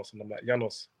back with Janos, and I'm like,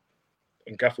 Janos,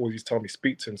 and Gaff always used to tell me,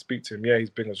 speak to him. Yeah, he's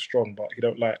big and strong, but he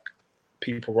don't like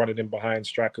people running in behind,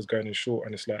 strikers going in short,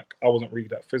 and it's like I wasn't really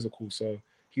that physical, so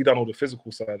he done all the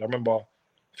physical side. I remember, I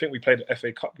think we played the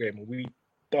FA Cup game and we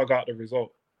dug out the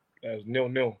result. It was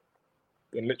 0-0.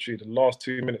 Then literally the last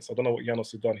 2 minutes, I don't know what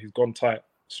Janos had done. He's gone tight.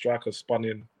 Striker spun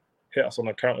in, hit us on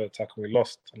a counter attack and we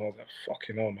lost. And I was like,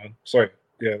 fucking hell, man. Sorry.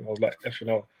 Yeah, I was like, effing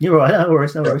hell. You're right. No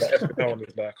worries. No worries. Effing hell, and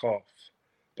it's like, oh,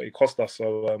 but he cost us.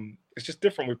 So it's just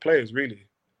different with players, really.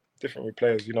 Different with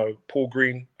players. You know, Paul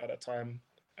Green at that time,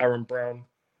 Aaron Brown.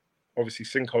 Obviously,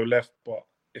 Cinco left, but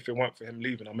if it weren't for him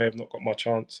leaving, I may have not got my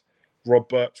chance. Rob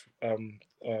Birch, our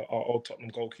old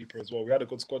Tottenham goalkeeper as well. We had a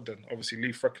good squad then. Obviously,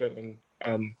 Lee Freckleton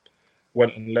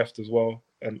went and left as well.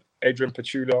 And Adrian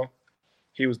Pachula,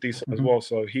 he was decent as well.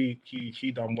 So he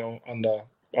done well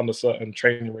under certain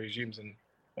training regimes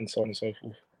and so on and so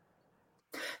forth.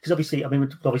 Because obviously, I mean, we're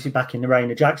obviously back in the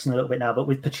reign of Jackson a little bit now, but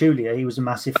with Pachulia, he was a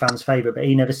massive fan's favourite, but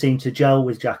he never seemed to gel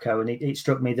with Jacko. And it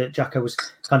struck me that Jacko was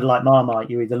kind of like Marmite.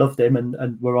 You either loved him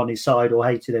and were on his side or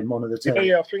hated him, one of the two.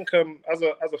 Yeah, I think as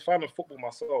a fan of football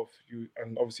myself,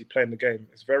 and obviously playing the game,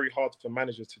 it's very hard for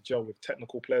managers to gel with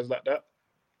technical players like that.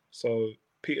 So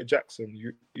Peter Jackson,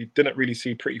 you didn't really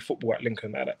see pretty football at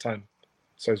Lincoln at that time.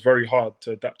 So it's very hard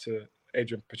to adapt to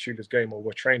Adrian Pachulia's game, or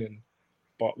we're training,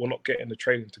 but we're not getting the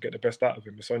training to get the best out of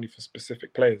him. It's only for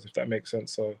specific players, if that makes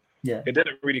sense. So yeah, it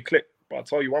didn't really click. But I'll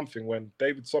tell you one thing, when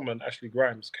David Sommer and Ashley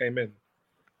Grimes came in,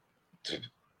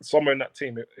 somewhere in that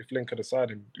team, if Lincoln had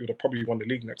signed him, he would have probably won the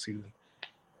league next season.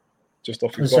 Just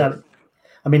off his goal.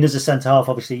 I mean, as a centre-half,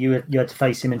 obviously, you had to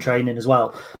face him in training as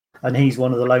well. And he's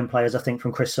one of the lone players, I think,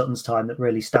 from Chris Sutton's time that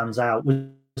really stands out. Was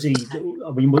he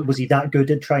that good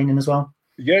at training as well?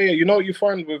 Yeah. You know what you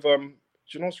find with,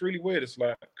 you know what's really weird? It's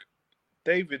like,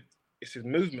 David, it's his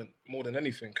movement more than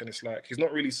anything. And it's like, he's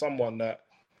not really someone that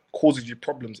causes you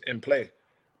problems in play.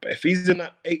 But if he's in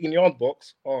that 18-yard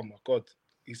box, oh my God,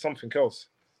 he's something else.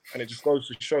 And it just goes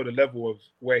to show the level of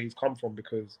where he's come from,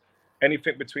 because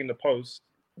anything between the posts,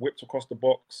 whipped across the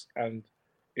box, and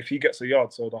if he gets a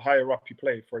yard, so the higher up you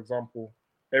play, for example,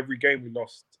 every game we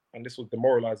lost, and this was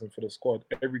demoralising for the squad,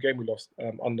 every game we lost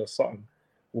under Sutton,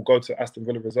 we'll go to Aston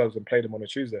Villa reserves and play them on a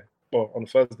Tuesday, or on a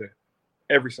Thursday,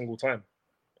 every single time.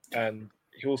 And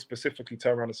he'll specifically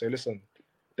turn around and say, listen,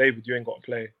 David, you ain't got to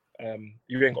play.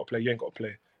 You ain't got to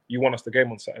play. You won us the game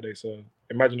on Saturday. So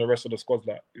imagine the rest of the squad's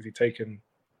like, is he taking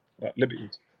like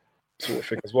liberties sort of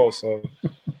thing as well? So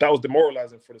that was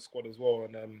demoralising for the squad as well.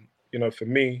 And, you know, for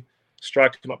me,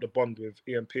 striking up the bond with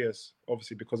Ian Pearce,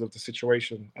 obviously because of the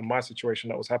situation and my situation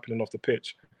that was happening off the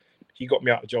pitch, he got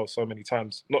me out of jail so many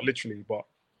times. Not literally, but,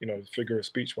 you know, figure of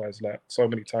speech-wise, like so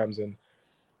many times. And,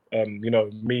 you know,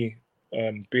 me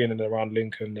being in and around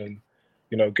Lincoln and,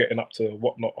 you know, getting up to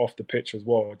whatnot off the pitch as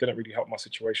well, it didn't really help my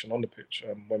situation on the pitch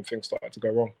when things started to go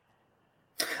wrong.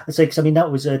 I'd say, because I mean,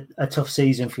 that was a tough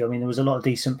season for you. I mean, there was a lot of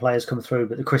decent players come through,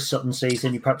 but the Chris Sutton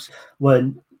season, you perhaps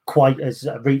weren't quite as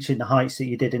reaching the heights that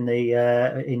you did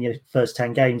in your first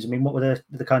 10 games. I mean, what were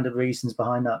the kind of reasons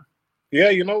behind that? Yeah,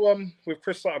 you know, with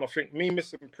Chris Sutton, I think me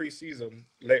missing pre-season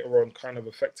later on kind of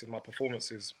affected my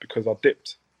performances because I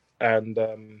dipped. And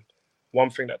one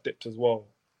thing that dipped as well,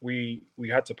 we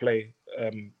had to play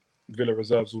Villa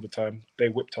reserves all the time. They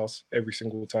whipped us every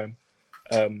single time.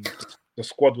 The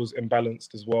squad was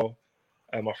imbalanced as well.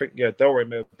 I think, Delray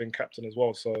may have been captain as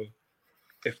well. So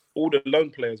if all the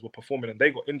loan players were performing and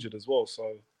they got injured as well.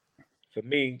 So for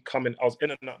me, I was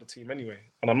in and out of the team anyway.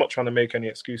 And I'm not trying to make any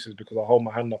excuses because I hold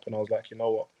my hand up and I was like, you know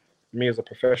what? Me as a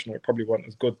professional, it probably wasn't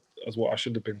as good as what I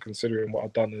should have been considering what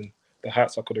I'd done and the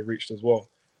heights I could have reached as well.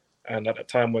 And at the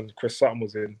time when Chris Sutton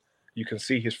was in, you can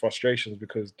see his frustrations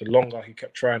because the longer he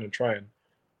kept trying and trying,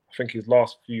 I think his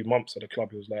last few months at the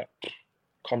club, he was like,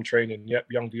 come training, yep,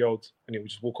 young the old, and he would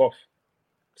just walk off.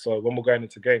 So when we're going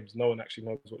into games, no one actually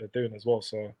knows what they're doing as well.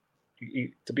 So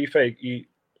he, to be fair,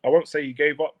 I won't say he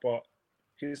gave up, but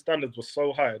his standards were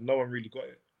so high, no one really got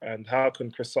it. And how can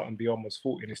Chris Sutton be almost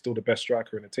 40 and he's still the best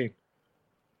striker in the team?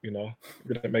 You know,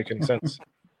 it didn't make any sense.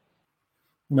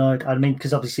 No, I mean,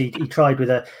 because obviously he tried with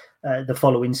the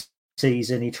following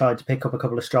season, he tried to pick up a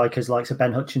couple of strikers like Sir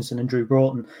Ben Hutchinson and Drew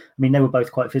Broughton. I mean, they were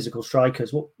both quite physical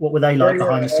strikers. What were they like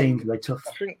behind the scenes? Were they tough?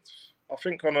 I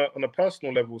think on a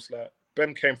personal level, it's like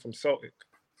Ben came from Celtic,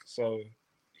 so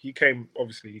he came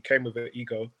with an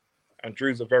ego, and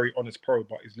Drew's a very honest pro,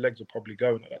 but his legs were probably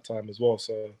going at that time as well.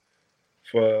 So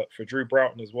for Drew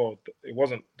Broughton as well, it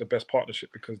wasn't the best partnership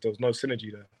because there was no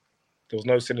synergy there. There was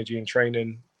no synergy in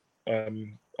training.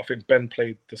 I think Ben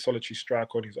played the solitary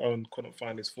striker on his own, couldn't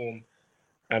find his form.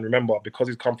 And remember, because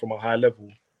he's come from a high level,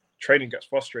 training gets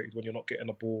frustrated when you're not getting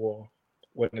the ball or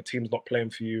when the team's not playing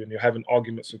for you and you're having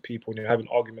arguments with people and you're having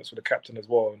arguments with the captain as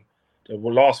well. And the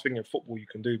last thing in football you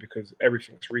can do, because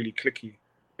everything's really cliquey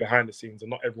behind the scenes and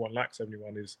not everyone likes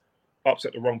everyone, is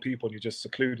upset the wrong people and you're just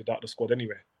secluded out the squad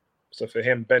anyway. So for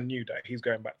him, Ben knew that he's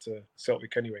going back to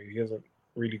Celtic anyway. He hasn't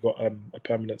really got a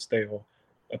permanent stay or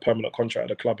a permanent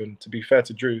contract at the club. And to be fair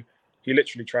to Drew, he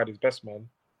literally tried his best, man.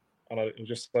 And it was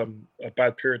just a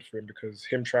bad period for him because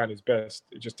him trying his best,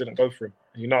 it just didn't go for him.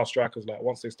 And you know, strikers, like,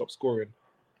 once they stop scoring,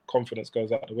 confidence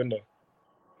goes out the window.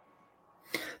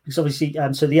 Because obviously,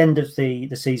 so the end of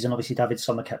the season, obviously David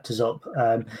Sommer kept us up.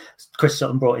 Chris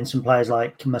Sutton brought in some players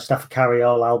like Mustafa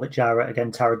Carriol, Albert Jarrett,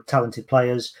 again, talented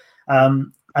players.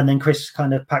 And then Chris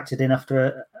kind of packed it in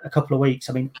after a couple of weeks.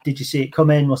 I mean, did you see it come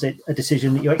in? Was it a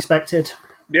decision that you expected?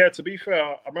 Yeah, to be fair,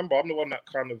 I remember I'm the one that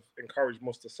kind of encouraged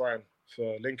Mus to sign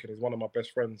for Lincoln. He's one of my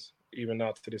best friends, even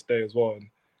now to this day as well. And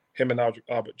him and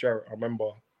Albert Jarrett, I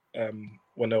remember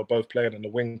when they were both playing in the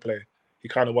wing play, he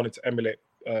kind of wanted to emulate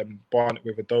Barnett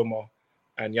with Adoma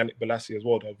and Yannick Bolasie as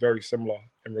well. They're very similar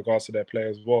in regards to their play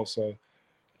as well. So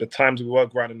the times we were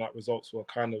grinding out results were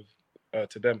kind of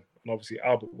to them. And obviously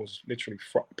Albert was literally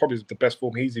probably the best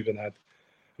form he's even had.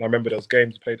 And I remember those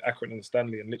games he played Accrington and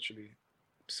Stanley, and literally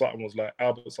Sutton was like,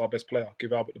 Albert's our best player,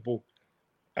 give Albert the ball.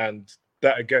 And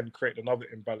that again created another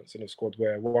imbalance in the squad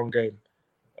where one game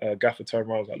Gaffer turned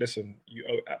around and was like, listen, you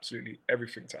owe absolutely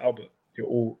everything to Albert. You're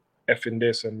all effing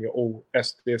this and you're all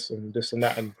S this and this and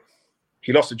that. And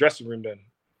he lost the dressing room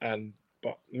then.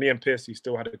 But me and Piercy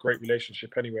still had a great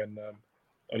relationship anyway. And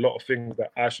a lot of things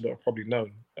that I should have probably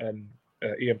known,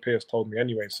 Ian Pearce told me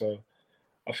anyway. So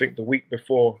I think the week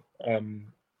before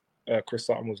Chris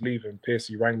Sutton was leaving,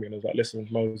 Piercy rang me and was like, listen,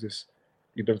 Moses,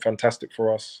 you've been fantastic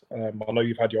for us. I know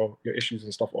you've had your issues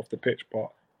and stuff off the pitch, but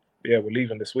yeah, we're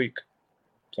leaving this week.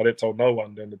 So I didn't tell no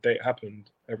one. Then the date happened,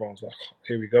 everyone was like,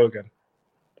 here we go again.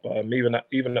 But even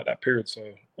at that period, so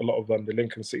a lot of the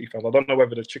Lincoln City fans, I don't know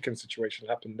whether the chicken situation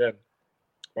happened then,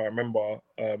 but I remember,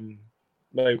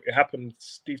 no, it happened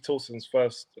Steve Tilson's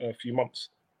first few months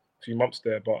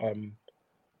there, but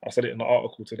I said it in the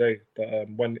article today that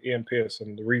when Ian Pearce,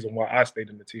 and the reason why I stayed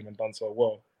in the team and done so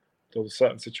well, there was a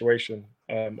certain situation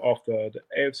after the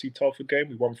AFC Telford game,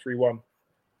 we won 3-1,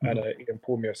 and Ian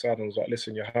pulled me aside and was like,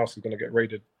 listen, your house is going to get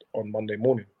raided on Monday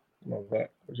morning. And I was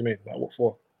like, what do you mean? Like, what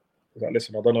for? I was like,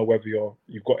 listen, I don't know whether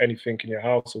you've got anything in your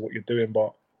house or what you're doing,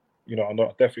 but, you know, I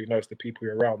definitely know it's the people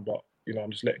you're around, but, you know,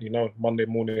 I'm just letting you know, Monday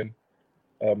morning,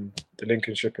 the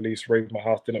Lincolnshire police raided my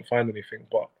house, didn't find anything,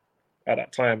 but at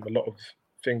that time, a lot of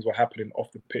things were happening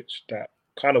off the pitch that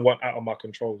kind of weren't out of my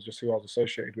control, just who I was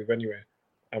associated with anyway.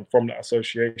 And from that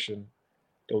association,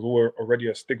 there was already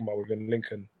a stigma within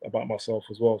Lincoln about myself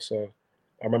as well. So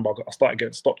I remember I started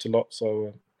getting stopped a lot.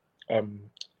 So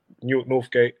Newark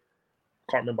Northgate,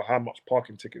 can't remember how much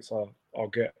parking tickets I'll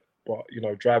get, but, you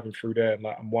know, driving through there and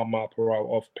like I'm 1 mile per hour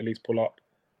off, police pull up,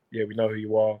 yeah, we know who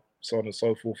you are, so on and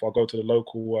so forth. I'll go to the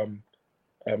local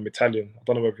Italian, I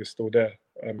don't know whether it's still there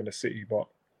in the city, but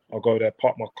I'll go there,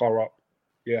 park my car up,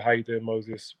 yeah, how you doing,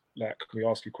 Moses? Like, can we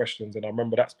ask you questions? And I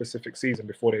remember that specific season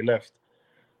before they left,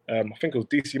 I think it was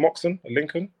DC Moxon at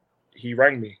Lincoln, he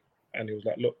rang me and he was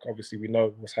like, look, obviously we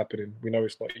know what's happening, we know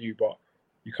it's not you, but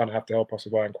you kind of have to help us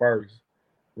with our inquiries.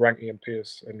 Rang Ian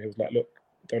Pearce and he was like, look,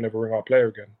 don't ever ring our player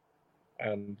again.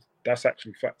 And that's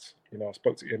actually facts. You know, I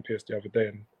spoke to Ian Pearce the other day,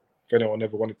 and if anyone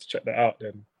ever wanted to check that out,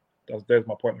 then there's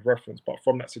my point of reference. But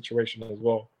from that situation as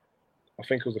well, I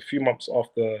think it was a few months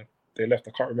after they left,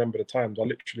 I can't remember the times, I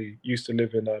literally used to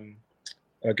live in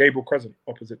Gable Crescent,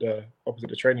 opposite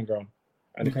the training ground.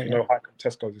 And if you know Highcombe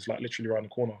Tesco's, it's like literally around the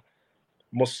corner.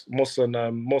 Moss,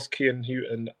 Kean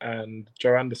Houghton and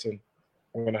Joe Anderson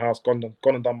were in the house, gone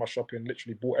and done my shopping,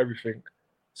 literally bought everything.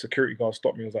 Security guard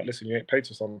stopped me and was like, listen, you ain't paid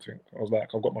for something. I was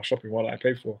like, I've got my shopping, what did I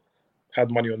pay for?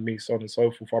 Had money on me, so on and so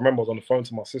forth. I remember I was on the phone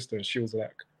to my sister and she was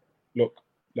like, look,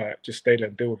 like, just stay there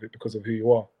and deal with it because of who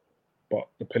you are. But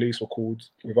the police were called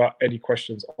without any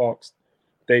questions asked.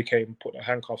 They came, put the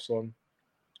handcuffs on.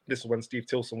 This is when Steve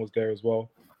Tilson was there as well.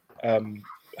 I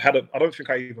don't think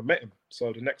I even met him.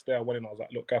 So the next day I went in, I was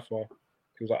like, look, Gaffer.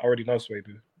 He was like, I already know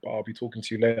Swaibu, but I'll be talking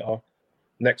to you later.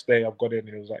 Next day I've got in and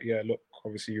he was like, yeah, look,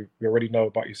 obviously we already know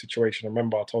about your situation.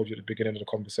 Remember I told you at the beginning of the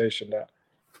conversation that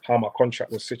how my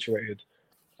contract was situated.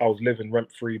 I was living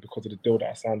rent-free because of the deal that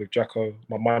I signed with Jacko.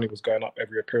 My money was going up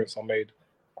every appearance I made.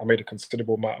 I made a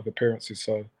considerable amount of appearances,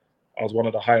 so I was one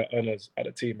of the higher earners at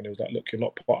the team. And it was like, look, you're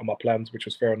not part of my plans, which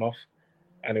was fair enough.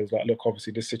 And it was like, look,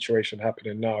 obviously this situation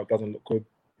happening now, it doesn't look good,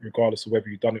 regardless of whether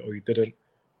you've done it or you didn't.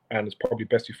 And it's probably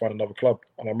best you find another club.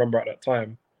 And I remember at that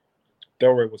time,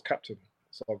 Delroy was captain.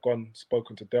 So I've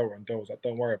spoken to Delroy, and Delroy was like,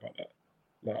 don't worry about that.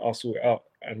 Like, I'll sort it out.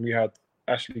 And we had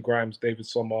Ashley Grimes, David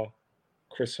Sommer,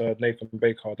 Chris Hurd, Nathan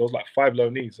Baker. There was like 5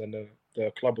 loanees, and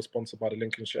the club was sponsored by the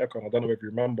Lincolnshire Echo. And I don't know if you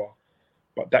remember,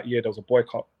 but that year there was a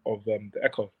boycott of the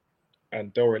Echo.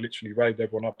 And Delroy literally rallied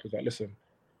everyone up. He was like, listen,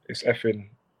 it's effing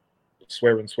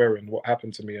swearing, what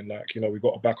happened to me? And like, you know, we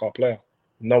got to back our player.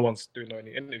 No one's doing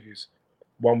any interviews.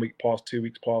 1 week passed, 2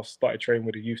 weeks passed, started training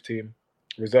with the youth team,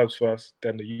 reserves first.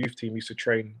 Then the youth team used to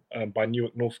train by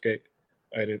Newark Northgate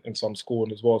in some school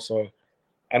as well. So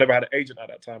I never had an agent at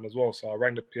that time as well. So I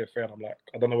rang the PFA and I'm like,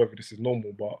 I don't know whether this is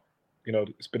normal, but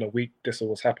it's been a week. This is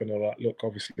what's happened. They're like, look,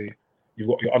 obviously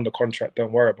you're under contract.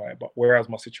 Don't worry about it. But whereas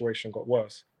my situation got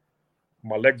worse,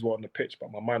 my legs were on the pitch,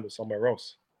 but my mind was somewhere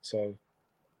else. So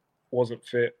wasn't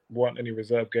fit, weren't any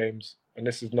reserve games. And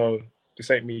this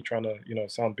ain't me trying to,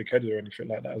 sound big-headed or anything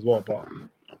like that as well. But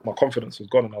my confidence was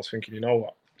gone and I was thinking, you know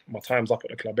what, my time's up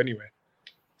at the club anyway.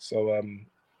 So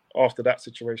after that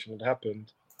situation had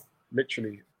happened,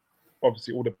 literally,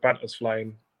 obviously all the banter's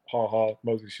flying, ha,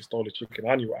 Moses, you stole the chicken.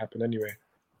 I knew what happened anyway.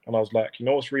 And I was like, you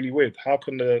know what's really weird? How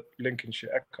can the Lincolnshire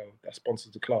Echo that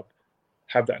sponsors the club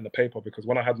have that in the paper? Because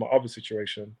when I had my other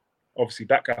situation, obviously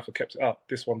that gaffer kept it up.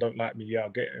 This one don't like me, yeah, I'll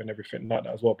get it and everything like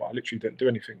that as well. But I literally didn't do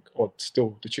anything or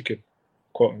steal the chicken,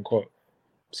 quote unquote.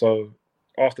 So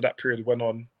after that period went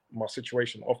on, my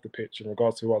situation off the pitch in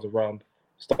regards to who I was around,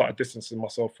 started distancing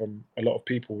myself from a lot of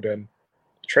people. Then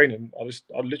training, I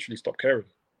literally stopped caring.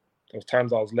 There was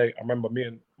times I was late. I remember me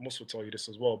and Mus will tell you this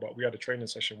as well, but we had a training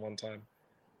session one time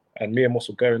and me and Mus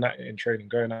were going at it in training.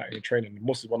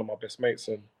 Mus is one of my best mates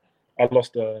and I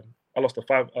lost a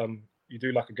 5, you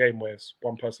do like a game where it's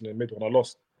one person in the middle and I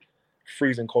lost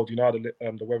freezing cold. You know how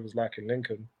the weather's like in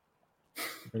Lincoln.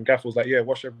 And Gaff was like, yeah,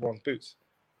 wash everyone's boots.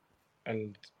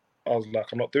 And I was like,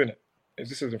 I'm not doing it.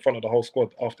 This is in front of the whole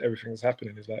squad after everything that's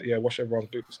happening. He's like, yeah, wash everyone's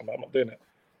boots. I'm like, I'm not doing it.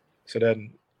 So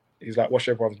then he's like, wash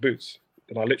everyone's boots.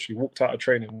 Then I literally walked out of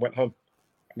training and went home.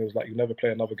 And he was like, you never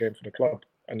play another game for the club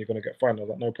and you're going to get fined. I was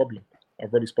like, no problem.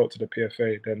 I've already spoke to the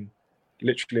PFA. Then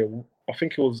literally, I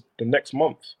think it was the next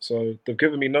month. So they've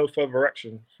given me no further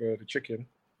action for the chicken.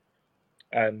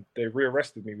 And they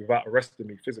rearrested me without arresting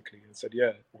me physically and said,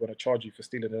 yeah, we're going to charge you for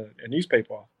stealing a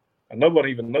newspaper. And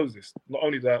nobody even knows this. Not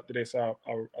only that did they say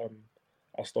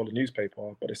I stole a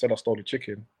newspaper, but they said I stole a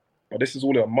chicken. But this is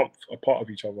all a month apart of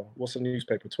each other. What's a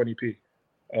newspaper? 20p.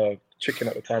 Chicken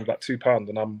at the time was like £2,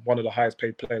 and I'm one of the highest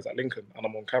paid players at Lincoln, and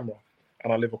I'm on camera,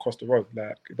 and I live across the road.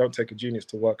 Like, it don't take a genius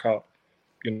to work out,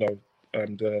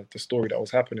 the story that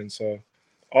was happening. So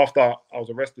after I was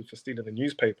arrested for stealing a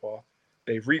newspaper,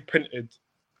 they reprinted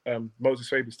Moses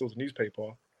Swaibu steals a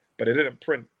newspaper, but they didn't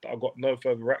print that I got no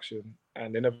further action,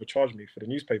 and they never charged me for the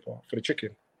newspaper, for the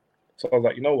chicken. So I was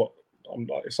like, you know what?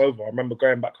 It's over. I remember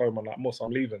going back home. I'm like, Mus,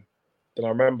 I'm leaving. Then I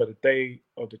remember the day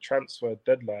of the transfer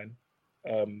deadline,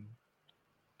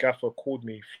 Gaffer called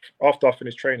me after I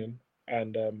finished training,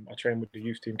 and I trained with the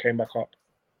youth team, came back up,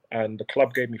 and the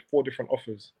club gave me 4 different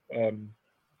offers.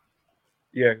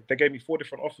 They gave me 4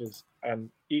 different offers, and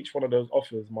each one of those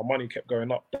offers, my money kept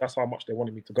going up. That's how much they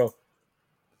wanted me to go.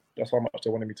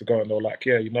 And they were like,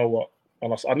 yeah, you know what?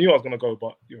 And I knew I was going to go,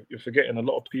 but you're forgetting a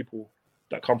lot of people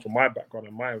that come from my background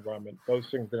and my environment. Those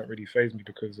things didn't really faze me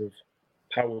because of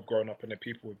how we've grown up and the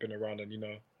people we've been around.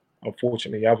 And,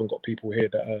 unfortunately, I haven't got people here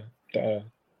that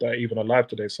are even alive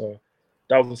today. So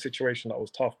that was a situation that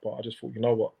was tough, but I just thought, you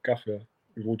know what, Gaffer,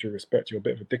 with all due respect, you're a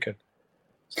bit of a dickhead.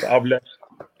 So I've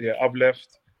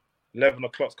left. 11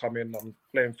 o'clock's come in, I'm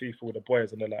playing FIFA with the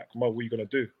boys, and they're like, Mo, what are you going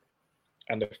to do?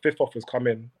 And the 5th offers come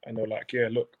in, and they're like, yeah,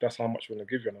 look, that's how much we're going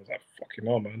to give you. And I was like, fucking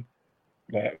hell, man.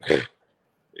 Like,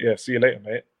 yeah, see you later,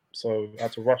 mate. So I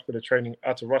had to rush to the training. I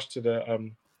had to rush to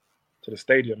the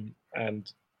stadium,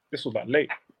 and this was like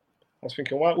late. I was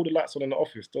thinking, why are all the lights on in the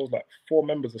office? There was like 4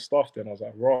 members of staff there, and I was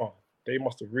like, raw, they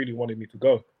must have really wanted me to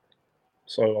go.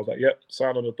 So I was like, yep,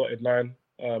 sign on the dotted line.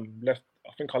 Left.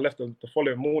 I think I left the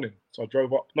following morning. So I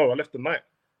drove up. No, I left the night.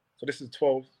 So this is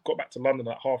 12. Got back to London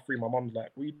at 3:30. My mum's like,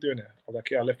 what are you doing here? I was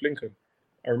like, yeah, I left Lincoln.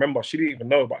 I remember she didn't even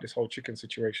know about this whole chicken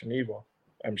situation either.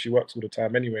 She works all the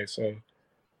time anyway. So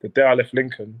the day I left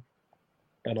Lincoln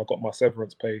and I got my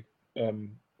severance pay,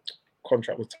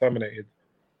 contract was terminated.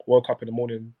 Woke up in the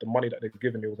morning, the money that they'd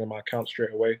given me was in my account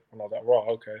straight away. And I was like, right,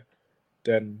 okay.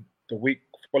 Then the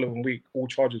following week, all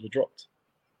charges were dropped.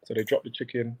 So they dropped the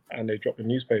chicken and they dropped the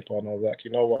newspaper. And I was like,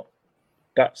 you know what?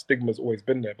 That stigma's always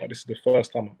been there, but this is the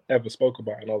first time I've ever spoke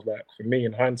about it. And I was like, for me,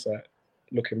 in hindsight,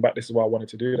 looking back, this is why I wanted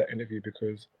to do that interview,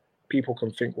 because people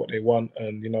can think what they want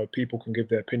and, people can give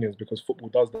their opinions because football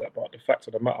does that. But the fact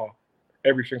of the matter,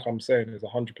 everything I'm saying is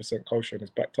 100% kosher and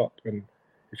it's backed up. And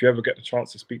if you ever get the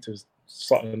chance to speak to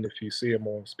Sutton, if you see him,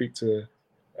 or speak to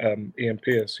Ian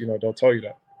Pearce, they'll tell you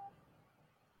that.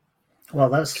 Well,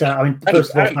 that's,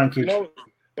 first of all, thank you.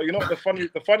 But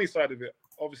the funny side of it,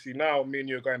 obviously now me and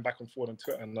you are going back and forth on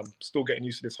Twitter and I'm still getting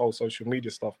used to this whole social media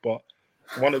stuff, but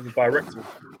one of the directors,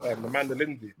 Amanda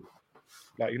Lindsay,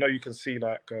 like, you can see,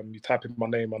 like, you type in my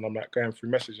name and I'm like going through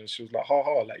messages and she was like, ha,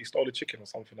 like, you stole the chicken or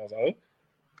something. I was like, oh.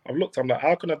 I've looked, I'm like,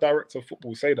 how can a director of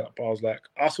football say that? But I was like,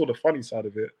 I saw the funny side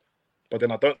of it, but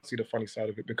then I don't see the funny side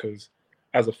of it because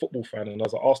as a football fan and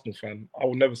as an Arsenal fan, I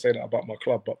will never say that about my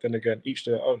club. But then again, each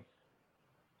their own,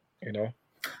 you know?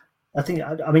 I think,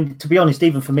 I mean, to be honest,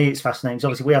 even for me, it's fascinating.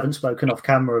 Obviously, we haven't spoken off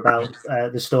camera about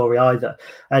the story either.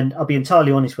 And I'll be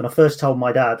entirely honest, when I first told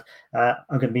my dad I'm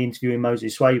going to be interviewing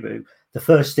Moses Swaibu, the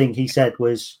first thing he said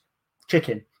was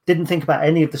chicken. Didn't think about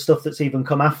any of the stuff that's even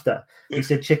come after. He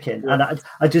said chicken. Yeah.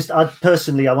 And I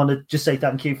personally, I want to just say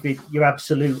thank you for your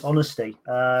absolute honesty.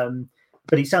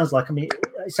 But it sounds like,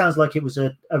 it was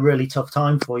a really tough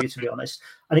time for you, to be honest.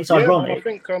 And it's ironic. Man, I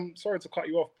think, sorry to cut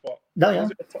you off, but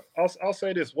I'll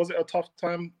say this. Was it a tough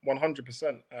time?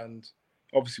 100%. And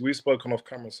obviously we've spoken off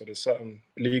camera, so there's certain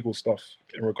legal stuff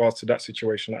in regards to that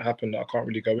situation that happened that I can't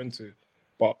really go into.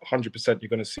 But 100% you're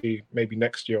going to see maybe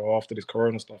next year or after this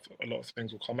corona stuff, a lot of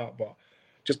things will come out. But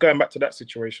just going back to that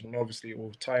situation, and obviously it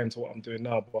will tie into what I'm doing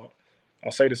now, but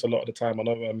I'll say this a lot of the time. I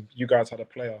know you guys had a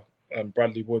player,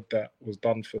 Bradley Wood, that was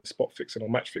done for spot fixing or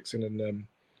match fixing, and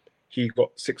he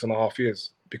got 6.5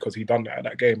 years because he done that at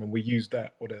that game, and we used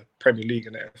that, or the Premier League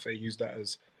and the FA used that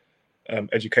as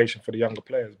education for the younger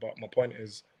players. But my point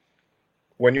is,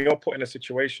 when you're put in a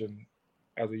situation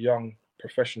as a young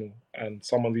professional and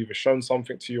someone's either shown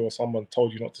something to you or someone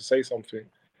told you not to say something,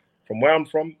 from where I'm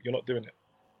from, you're not doing it.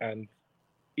 And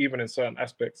even in certain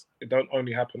aspects, it don't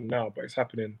only happen now, but it's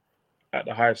happening at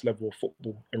the highest level of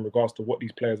football in regards to what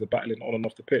these players are battling on and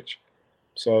off the pitch.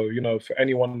 So, you know, for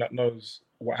anyone that knows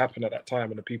what happened at that time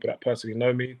and the people that personally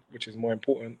know me, which is more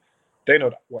important, they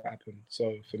know what happened.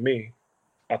 So for me,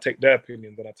 I take their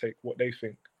opinions and I take what they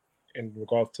think in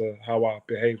regards to how I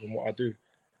behave and what I do.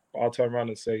 But I'll turn around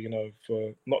and say, you know,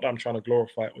 for not that I'm trying to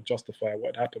glorify or justify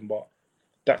what had happened, but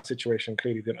that situation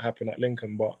clearly didn't happen at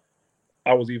Lincoln. But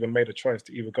I was even made a choice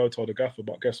to either go to the gaffer.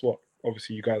 But guess what?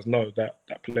 Obviously, you guys know that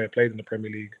that player played in the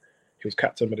Premier League. He was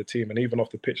captain of the team. And even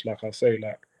off the pitch, like I say,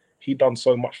 like he done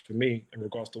so much for me in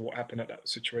regards to what happened at that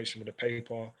situation with the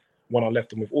paper. When I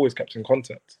left, and we've always kept in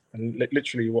contact. And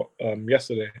literally,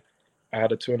 yesterday, I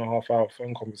had a 2.5-hour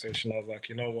phone conversation. I was like,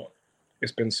 you know what?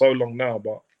 It's been so long now,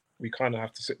 but we kind of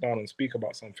have to sit down and speak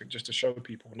about something just to show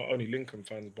people, not only Lincoln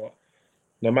fans, but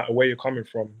no matter where you're coming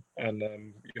from and,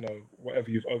 you know,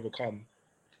 whatever you've overcome,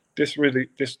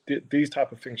 these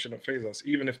type of things shouldn't faze us.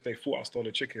 Even if they thought I stole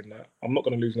a chicken, that I'm not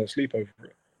going to lose no sleep over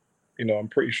it. You know, I'm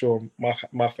pretty sure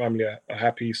my family are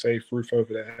happy, safe, roof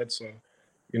over their head. So,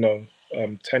 you know,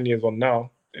 10 years on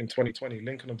now, in 2020,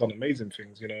 Lincoln have done amazing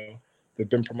things. You know, they've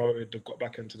been promoted, they've got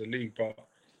back into the league. But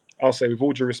I'll say, with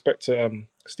all due respect to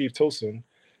Steve Tilson,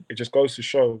 it just goes to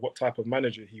show what type of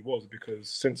manager he was, because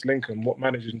since Lincoln, what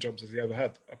managing jobs has he ever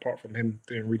had, apart from him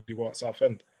doing really well at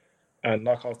Southend? And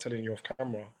like I was telling you off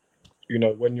camera, you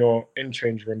know, when you're in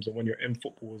change rooms and when you're in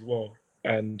football as well,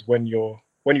 and when you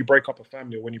break up a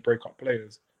family or when you break up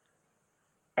players,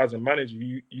 as a manager,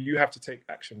 you have to take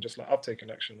action, just like I've taken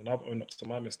action and I've owned up to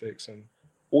my mistakes. And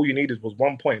all you needed was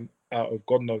 1 point out of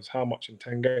God knows how much in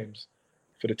 10 games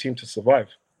for the team to survive.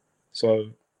 So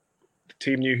the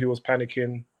team knew he was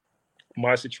panicking.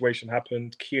 My situation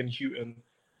happened. Kean Houghton,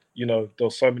 you know, there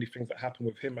were so many things that happened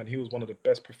with him, and he was one of the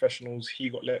best professionals. He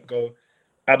got let go.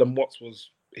 Adam Watts was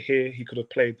here. He could have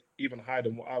played even higher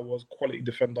than what I was. Quality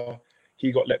defender.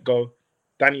 He got let go.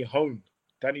 Danny Hone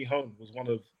was one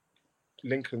of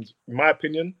Lincoln's, in my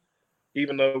opinion,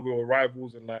 even though we were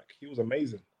rivals, and like he was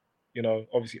amazing. You know,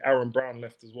 obviously Aaron Brown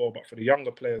left as well, but for the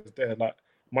younger players there, like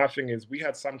my thing is, we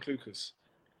had Sam Clucas.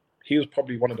 He was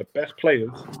probably one of the best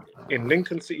players in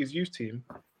Lincoln City's youth team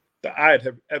that I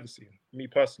had ever seen, me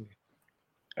personally.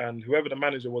 And whoever the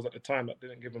manager was at the time that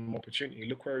didn't give him an opportunity,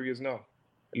 look where he is now.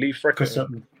 Lee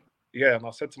Freckett. Yeah, and I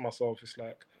said to myself, it's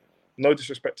like, no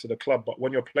disrespect to the club, but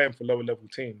when you're playing for lower level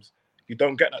teams, you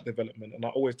don't get that development. And I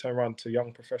always turn around to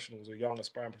young professionals or young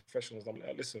aspiring professionals. I'm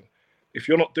like, listen, if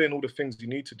you're not doing all the things you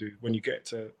need to do when you get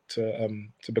to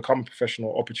become a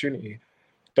professional opportunity,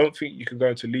 don't think you can go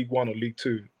into League One or League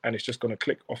Two and it's just going to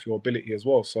click off your ability as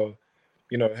well. So,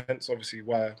 you know, hence obviously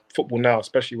why football now,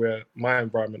 especially where my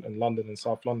environment in London and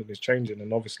South London is changing.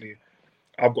 And obviously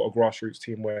I've got a grassroots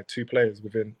team where 2 players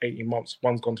within 18 months,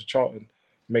 one's gone to Charlton,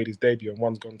 made his debut, and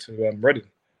one's gone to Reading.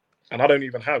 And I don't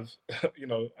even have, you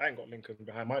know, I ain't got Lincoln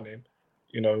behind my name.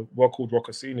 You know, we're called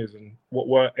Rocker Seniors, and what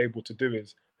we're able to do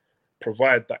is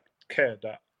provide that care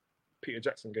that Peter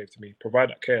Jackson gave to me, provide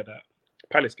that care that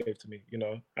Palace gave to me, you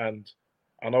know. And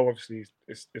I know obviously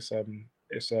it's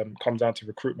comes down to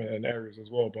recruitment in areas as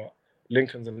well, but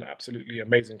Lincoln's an absolutely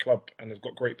amazing club and has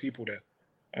got great people there.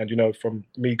 And, you know, from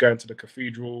me going to the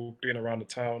cathedral, being around the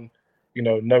town, you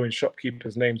know, knowing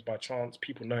shopkeepers' names by chance,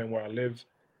 people knowing where I live,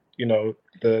 you know,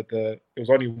 it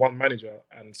was only one manager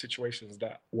and situations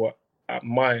that were at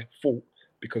my fault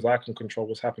because I can control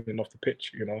what's happening off the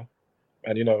pitch, you know.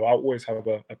 And, you know, I always have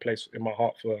a place in my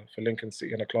heart for Lincoln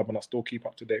City and the club, and I still keep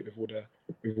up to date with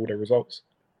all the results.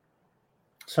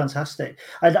 It's fantastic.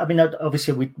 I mean,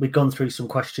 obviously, we've gone through some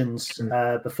questions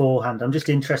beforehand. I'm just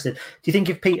interested. Do you think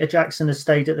if Peter Jackson had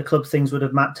stayed at the club, things would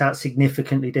have mapped out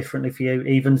significantly differently for you,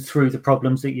 even through the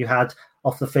problems that you had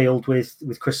off the field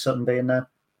with Chris Sutton being there?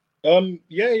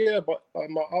 Yeah, but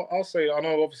I'll say, I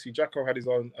know obviously Jacko had his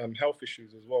own health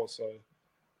issues as well, so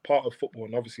part of football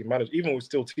and obviously managed, even with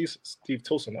still Steve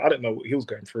Tilson, I didn't know what he was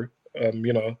going through,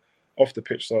 you know, off the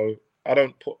pitch, so I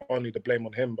don't put only the blame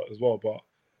on him, but as well, but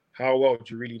how well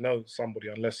do you really know somebody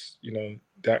unless, you know,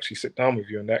 they actually sit down with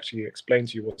you and they actually explain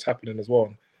to you what's happening as well.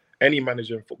 And any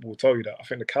manager in football will tell you that. I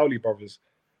think the Cowley brothers,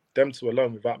 them two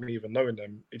alone, without me even knowing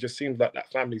them, it just seems like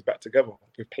that family's back together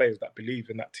with players that believe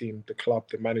in that team, the club,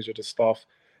 the manager, the staff,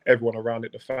 everyone around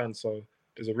it, the fans. So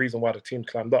there's a reason why the team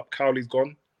climbed up. Cowley's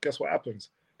gone. Guess what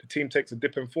happens? The team takes a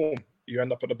dip in form. You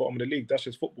end up at the bottom of the league. That's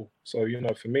just football. So, you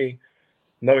know, for me,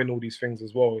 knowing all these things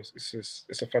as well,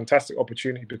 it's a fantastic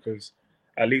opportunity because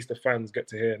at least the fans get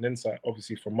to hear an insight.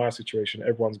 Obviously, from my situation,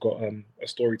 everyone's got a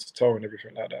story to tell and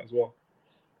everything like that as well.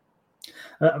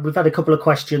 We've had a couple of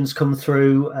questions come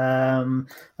through and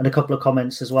a couple of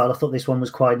comments as well. I thought this one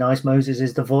was quite nice. Moses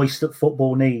is the voice that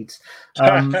football needs.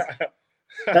 Yeah,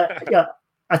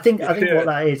 I think what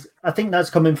that is, I think that's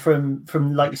coming from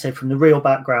like you say, from the real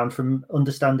background, from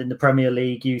understanding the Premier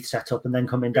League youth setup, and then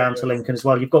coming down to Lincoln as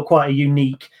well. You've got quite a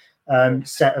unique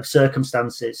set of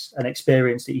circumstances and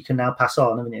experience that you can now pass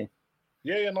on, haven't you?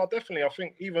 Yeah, no, definitely. I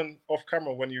think even off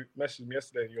camera, when you messaged me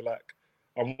yesterday and you're like,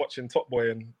 I'm watching Top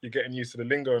Boy and you're getting used to the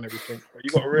lingo and everything, but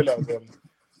you got to realise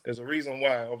there's a reason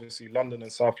why, obviously, London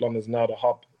and South London is now the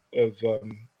hub of,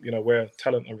 you know, where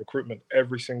talent and recruitment,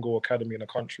 every single academy in the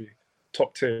country,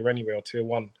 top tier anyway, or tier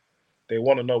one, they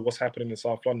want to know what's happening in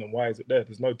South London. Why is it there?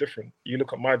 There's no different. You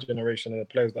look at my generation and the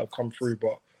players that have come through,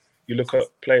 but you look at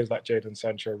players like Jadon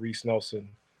Sancho, Reece Nelson,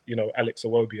 you know, Alex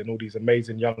Iwobi, and all these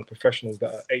amazing young professionals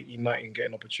that are 18, 19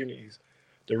 getting opportunities.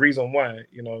 The reason why,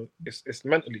 you know, it's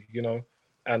mentally, you know,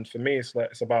 and for me,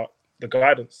 it's about the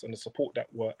guidance and the support that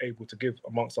we're able to give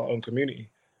amongst our own community.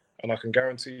 And I can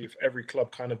guarantee if every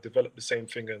club kind of developed the same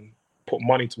thing and put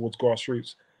money towards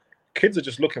grassroots, kids are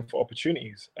just looking for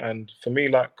opportunities. And for me,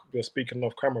 like we're speaking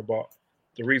off camera, but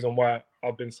the reason why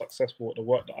I've been successful at the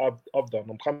work that I've done,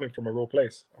 I'm coming from a real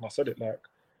place. And I said it, like,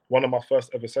 one of my first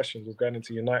ever sessions was going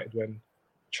into United when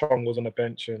Chong was on the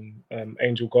bench and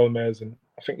Angel Gomez, and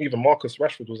I think even Marcus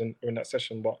Rashford was in that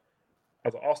session. But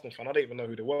as an Arsenal fan, I didn't even know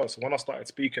who they were. So when I started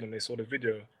speaking and they saw the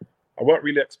video, I weren't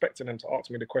really expecting them to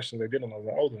ask me the questions they did. And I was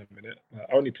like, hold on a minute.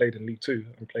 I only played in League Two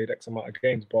and played X amount of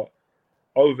games. But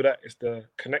over that, it's the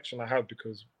connection I have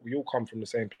because we all come from the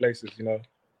same places, you know.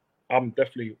 I'm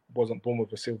definitely wasn't born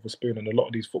with a silver spoon, and a lot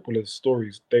of these footballers'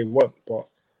 stories, they weren't. But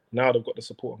now they've got the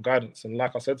support and guidance. And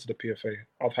like I said to the PFA,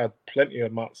 I've had plenty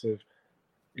of amounts of,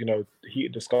 you know,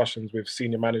 heated discussions with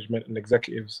senior management and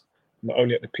executives, not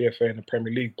only at the PFA and the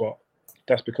Premier League, but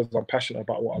that's because I'm passionate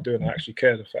about what I do and I actually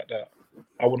care. The fact that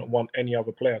I wouldn't want any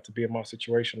other player to be in my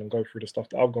situation and go through the stuff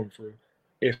that I've gone through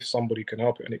if somebody can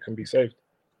help it and it can be saved.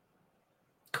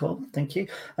 Cool, thank you.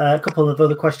 A couple of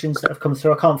other questions that have come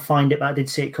through. I can't find it, but I did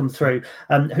see it come through.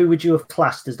 Who would you have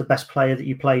classed as the best player that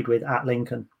you played with at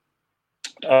Lincoln?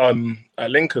 At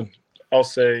Lincoln, I'll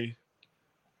say,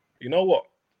 you know what?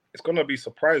 It's going to be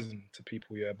surprising to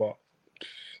people, yeah, but,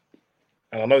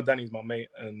 and I know Danny's my mate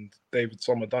and David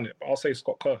Sommer done it, but I'll say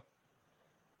Scott Kerr.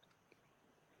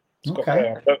 Scott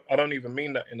Kerr. I don't even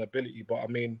mean that in ability, but I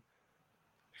mean,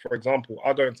 for example,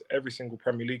 I go into every single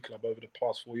Premier League club over the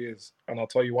past 4 years, and I'll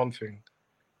tell you one thing.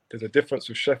 There's a difference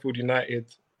with Sheffield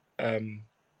United.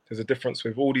 There's a difference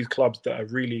with all these clubs that are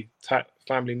really tight,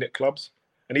 family-knit clubs.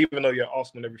 And even though you're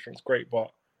Arsenal and everything's great,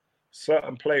 but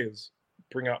certain players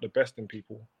bring out the best in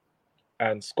people.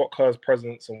 And Scott Kerr's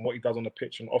presence and what he does on the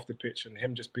pitch and off the pitch and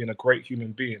him just being a great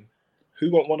human being,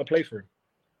 who won't want to play for him?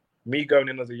 Me going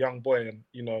in as a young boy and,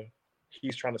 you know,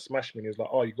 he's trying to smash me and he's like,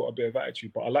 oh, you got a bit of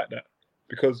attitude, but I like that.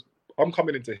 Because I'm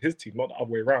coming into his team, not the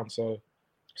other way around. So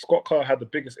Scott Kerr had the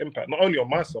biggest impact, not only on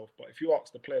myself, but if you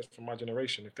ask the players from my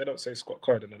generation, if they don't say Scott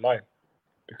Kerr, then they're lying.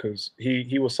 Because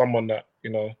he was someone that,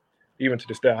 you know, even to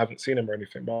this day, I haven't seen him or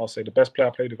anything, but I'll say the best player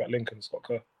I played with at Lincoln, Scott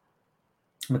Kerr.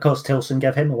 And of course, Tilson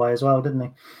gave him away as well, didn't he?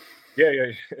 Yeah.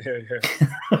 Yeah,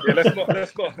 let's not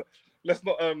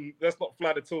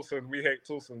fly the Tilson. We hate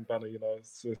Tilson banner, you know.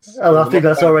 I think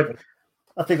that's already.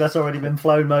 I think that's already been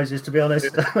flown, Moses, to be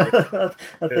honest.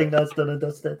 I think that's done and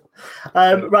dusted.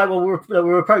 Right, well,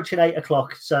 we're approaching 8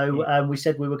 o'clock, so we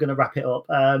said we were going to wrap it up.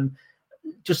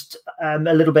 Just a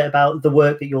little bit about the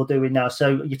work that you're doing now.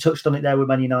 So you touched on it there with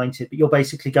Man United, but you're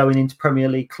basically going into Premier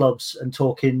League clubs and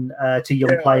talking to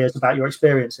young players about your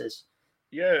experiences.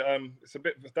 Yeah,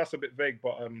 that's a bit vague,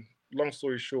 but long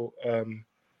story short,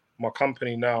 my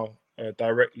company now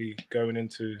directly going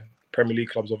into Premier League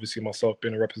clubs, obviously myself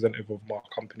being a representative of my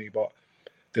company, but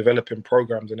developing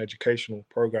programs and educational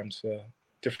programs for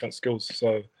different skills.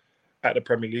 So at the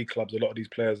Premier League clubs, a lot of these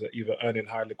players are either earning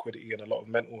high liquidity and a lot of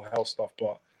mental health stuff,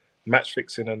 but match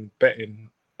fixing and betting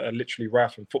are literally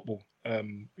rife in football.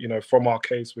 From our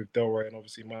case with Delray and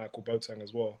obviously Michael Boateng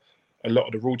as well, a lot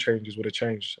of the rule changes would have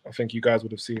changed. I think you guys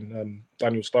would have seen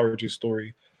Daniel Sturridge's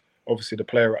story, obviously the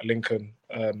player at Lincoln,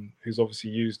 who's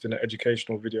obviously used in an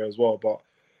educational video as well, but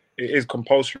it is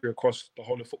compulsory across the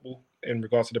whole of football in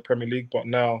regards to the Premier League. But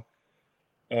now,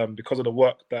 because of the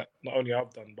work that not only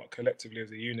I've done, but collectively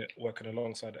as a unit working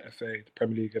alongside the FA, the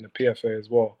Premier League and the PFA as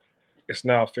well, it's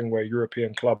now a thing where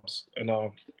European clubs are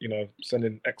now,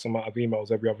 sending X amount of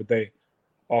emails every other day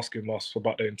asking us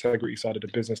about the integrity side of the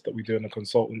business that we do and the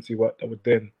consultancy work that we're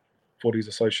doing for these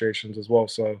associations as well.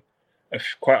 So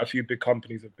quite a few big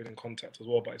companies have been in contact as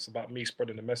well, but it's about me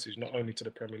spreading the message, not only to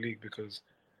the Premier League, because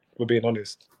we're being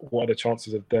honest, what are the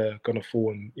chances of they're going to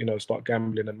fall and, start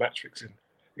gambling and match fixing?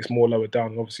 It's more lower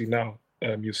down. Obviously now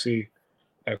you see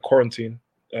quarantine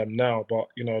now, but,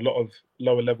 a lot of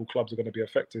lower level clubs are going to be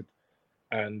affected,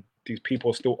 and these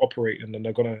people are still operating, and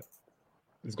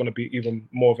there's going to be even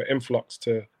more of an influx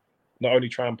to not only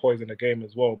try and poison the game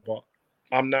as well, but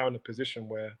I'm now in a position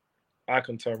where I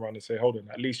can turn around and say, hold on,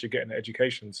 at least you're getting an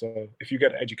education. So if you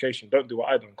get an education, don't do what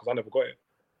I done, because I never got it.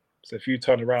 So if you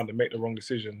turn around and make the wrong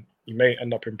decision, you may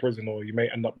end up in prison or you may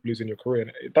end up losing your career.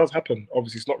 And it does happen.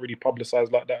 Obviously, it's not really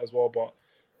publicized like that as well, but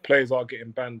players are getting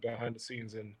banned behind the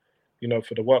scenes. And,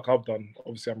 for the work I've done,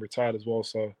 obviously I'm retired as well,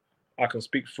 so I can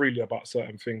speak freely about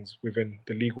certain things within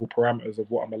the legal parameters of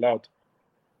what I'm allowed.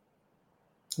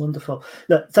 Wonderful.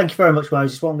 Look, thank you very much,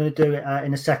 Moses. What I'm going to do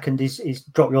in a second is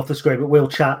drop you off the screen, but we'll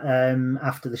chat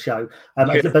after the show. But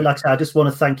like I said, I just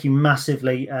want to thank you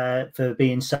massively for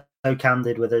being so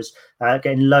candid with us,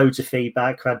 getting loads of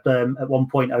feedback. I had at one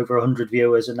point over 100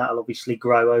 viewers, and that'll obviously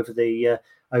grow over the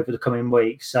coming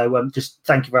weeks. So just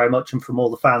thank you very much, and from all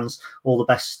the fans, all the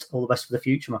best for the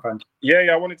future, my friend. Yeah.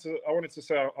 I wanted to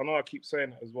say, I know I keep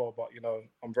saying it as well, but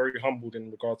I'm very humbled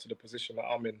in regard to the position that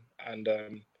I'm in, and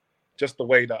just the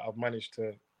way that I've managed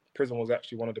to. Prison was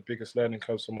actually one of the biggest learning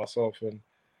curves for myself, and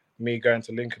me going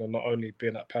to Lincoln and not only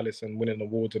being at Palace and winning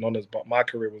awards and honours, but my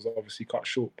career was obviously cut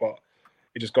short. But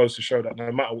it just goes to show that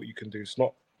no matter what you can do, it's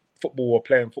not football, or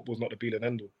playing football is not the be and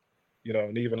end all.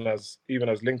 And even as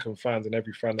Lincoln fans and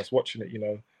every fan that's watching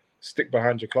it, stick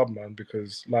behind your club, man,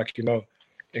 because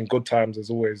in good times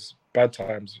there's always bad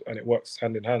times, and it works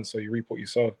hand in hand. So you reap what you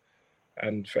sow.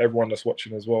 And for everyone that's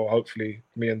watching as well, hopefully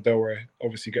me and Delray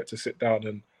obviously get to sit down,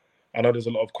 and I know there's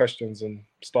a lot of questions and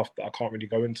stuff that I can't really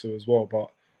go into as well, but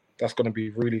that's going to be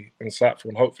really insightful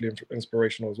and hopefully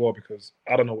inspirational as well, because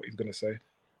I don't know what he's going to say.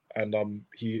 And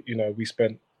we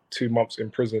spent 2 months in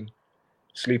prison,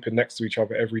 sleeping next to each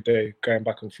other every day, going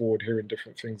back and forward, hearing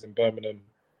different things in Birmingham,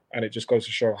 and it just goes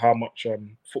to show how much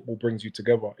football brings you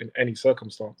together in any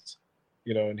circumstance.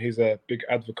 And he's a big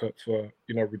advocate for,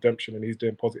 redemption, and he's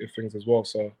doing positive things as well.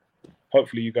 So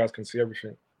hopefully you guys can see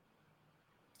everything.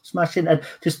 Smashing. And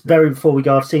just very before we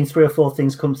go, I've seen 3 or 4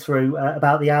 things come through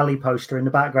about the Ali poster in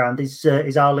the background. Is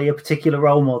Ali a particular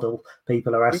role model?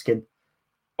 People are asking.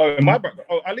 Oh, in my background?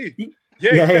 Oh, Ali?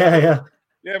 Yeah.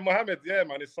 Yeah, Mohammed. Yeah,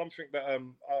 man. It's something that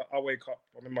I wake up.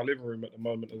 I'm in my living room at the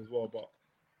moment as well, but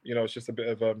it's just a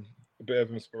bit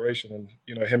of inspiration,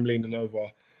 and him leaning over.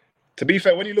 To be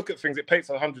fair, when you look at things, it paints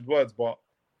 100 words, but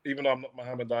even though I'm not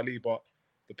Muhammad Ali, but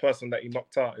the person that he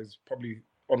knocked out is probably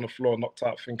on the floor, knocked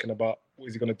out, thinking about what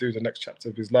is he going to do the next chapter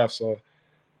of his life. So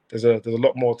there's a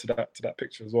lot more to that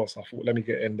picture as well. So I thought, let me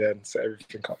get in there and set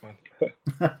everything up,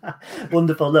 man.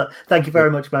 Wonderful. Look, thank you very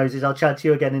much, Moses. I'll chat to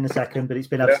you again in a second, but it's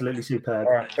been absolutely superb.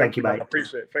 All right, thank you, mate. I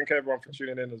appreciate it. Thank you, everyone, for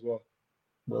tuning in as well.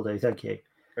 Will do. Thank you.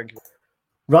 Thank you.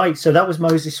 Right, so that was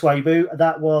Moses Swaibu.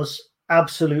 That was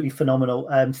absolutely phenomenal.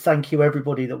 Thank you,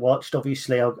 everybody that watched.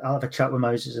 Obviously, I'll have a chat with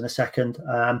Moses in a second.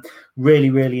 Really,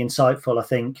 really insightful. I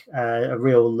think a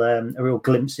real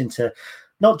glimpse into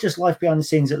not just life behind the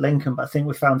scenes at Lincoln, but I think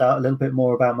we found out a little bit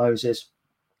more about Moses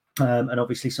And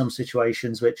obviously some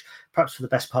situations which perhaps for the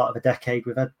best part of a decade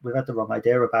we've had the wrong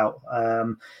idea about.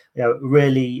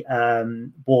 Really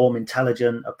warm,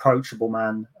 intelligent, approachable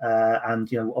man, and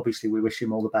obviously we wish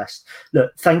him all the best.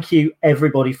 Look, thank you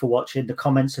everybody for watching. The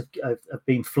comments have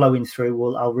been flowing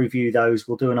through. I'll review those.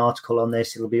 We'll do an article on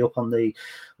this. It'll be up on the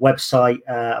website.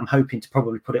 I'm hoping to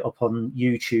probably put it up on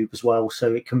YouTube as well,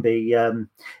 so it can be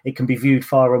viewed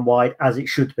far and wide, as it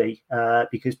should be,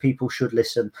 because people should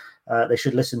listen. They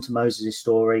should listen to Moses'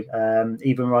 story,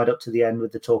 even right up to the end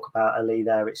with the talk about Ali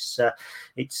there. It's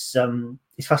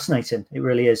fascinating. It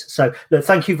really is. So look,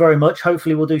 thank you very much.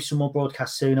 Hopefully we'll do some more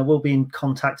broadcasts soon. I will be in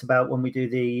contact about when we do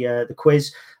the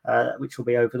quiz, which will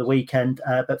be over the weekend.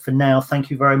 But for now, thank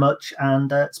you very much,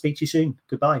 and speak to you soon.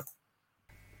 Goodbye.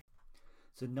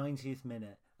 It's the 90th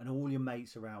minute, and all your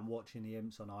mates around watching the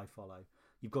Imps on iFollow.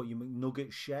 You've got your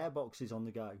McNugget share boxes on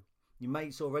the go. Your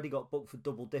mate's already got booked for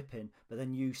double dipping, but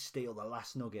then you steal the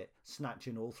last nugget,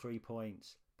 snatching all 3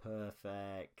 points.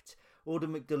 Perfect. Order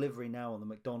McDelivery now on the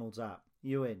McDonald's app.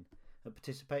 You in? At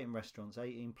participating restaurants,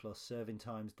 18 plus, serving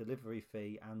times, delivery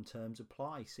fee and terms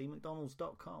apply. See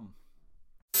mcdonalds.com.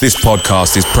 This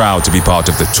podcast is proud to be part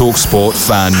of the TalkSport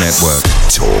Fan Network.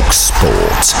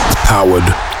 TalkSport. Powered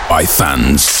by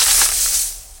fans.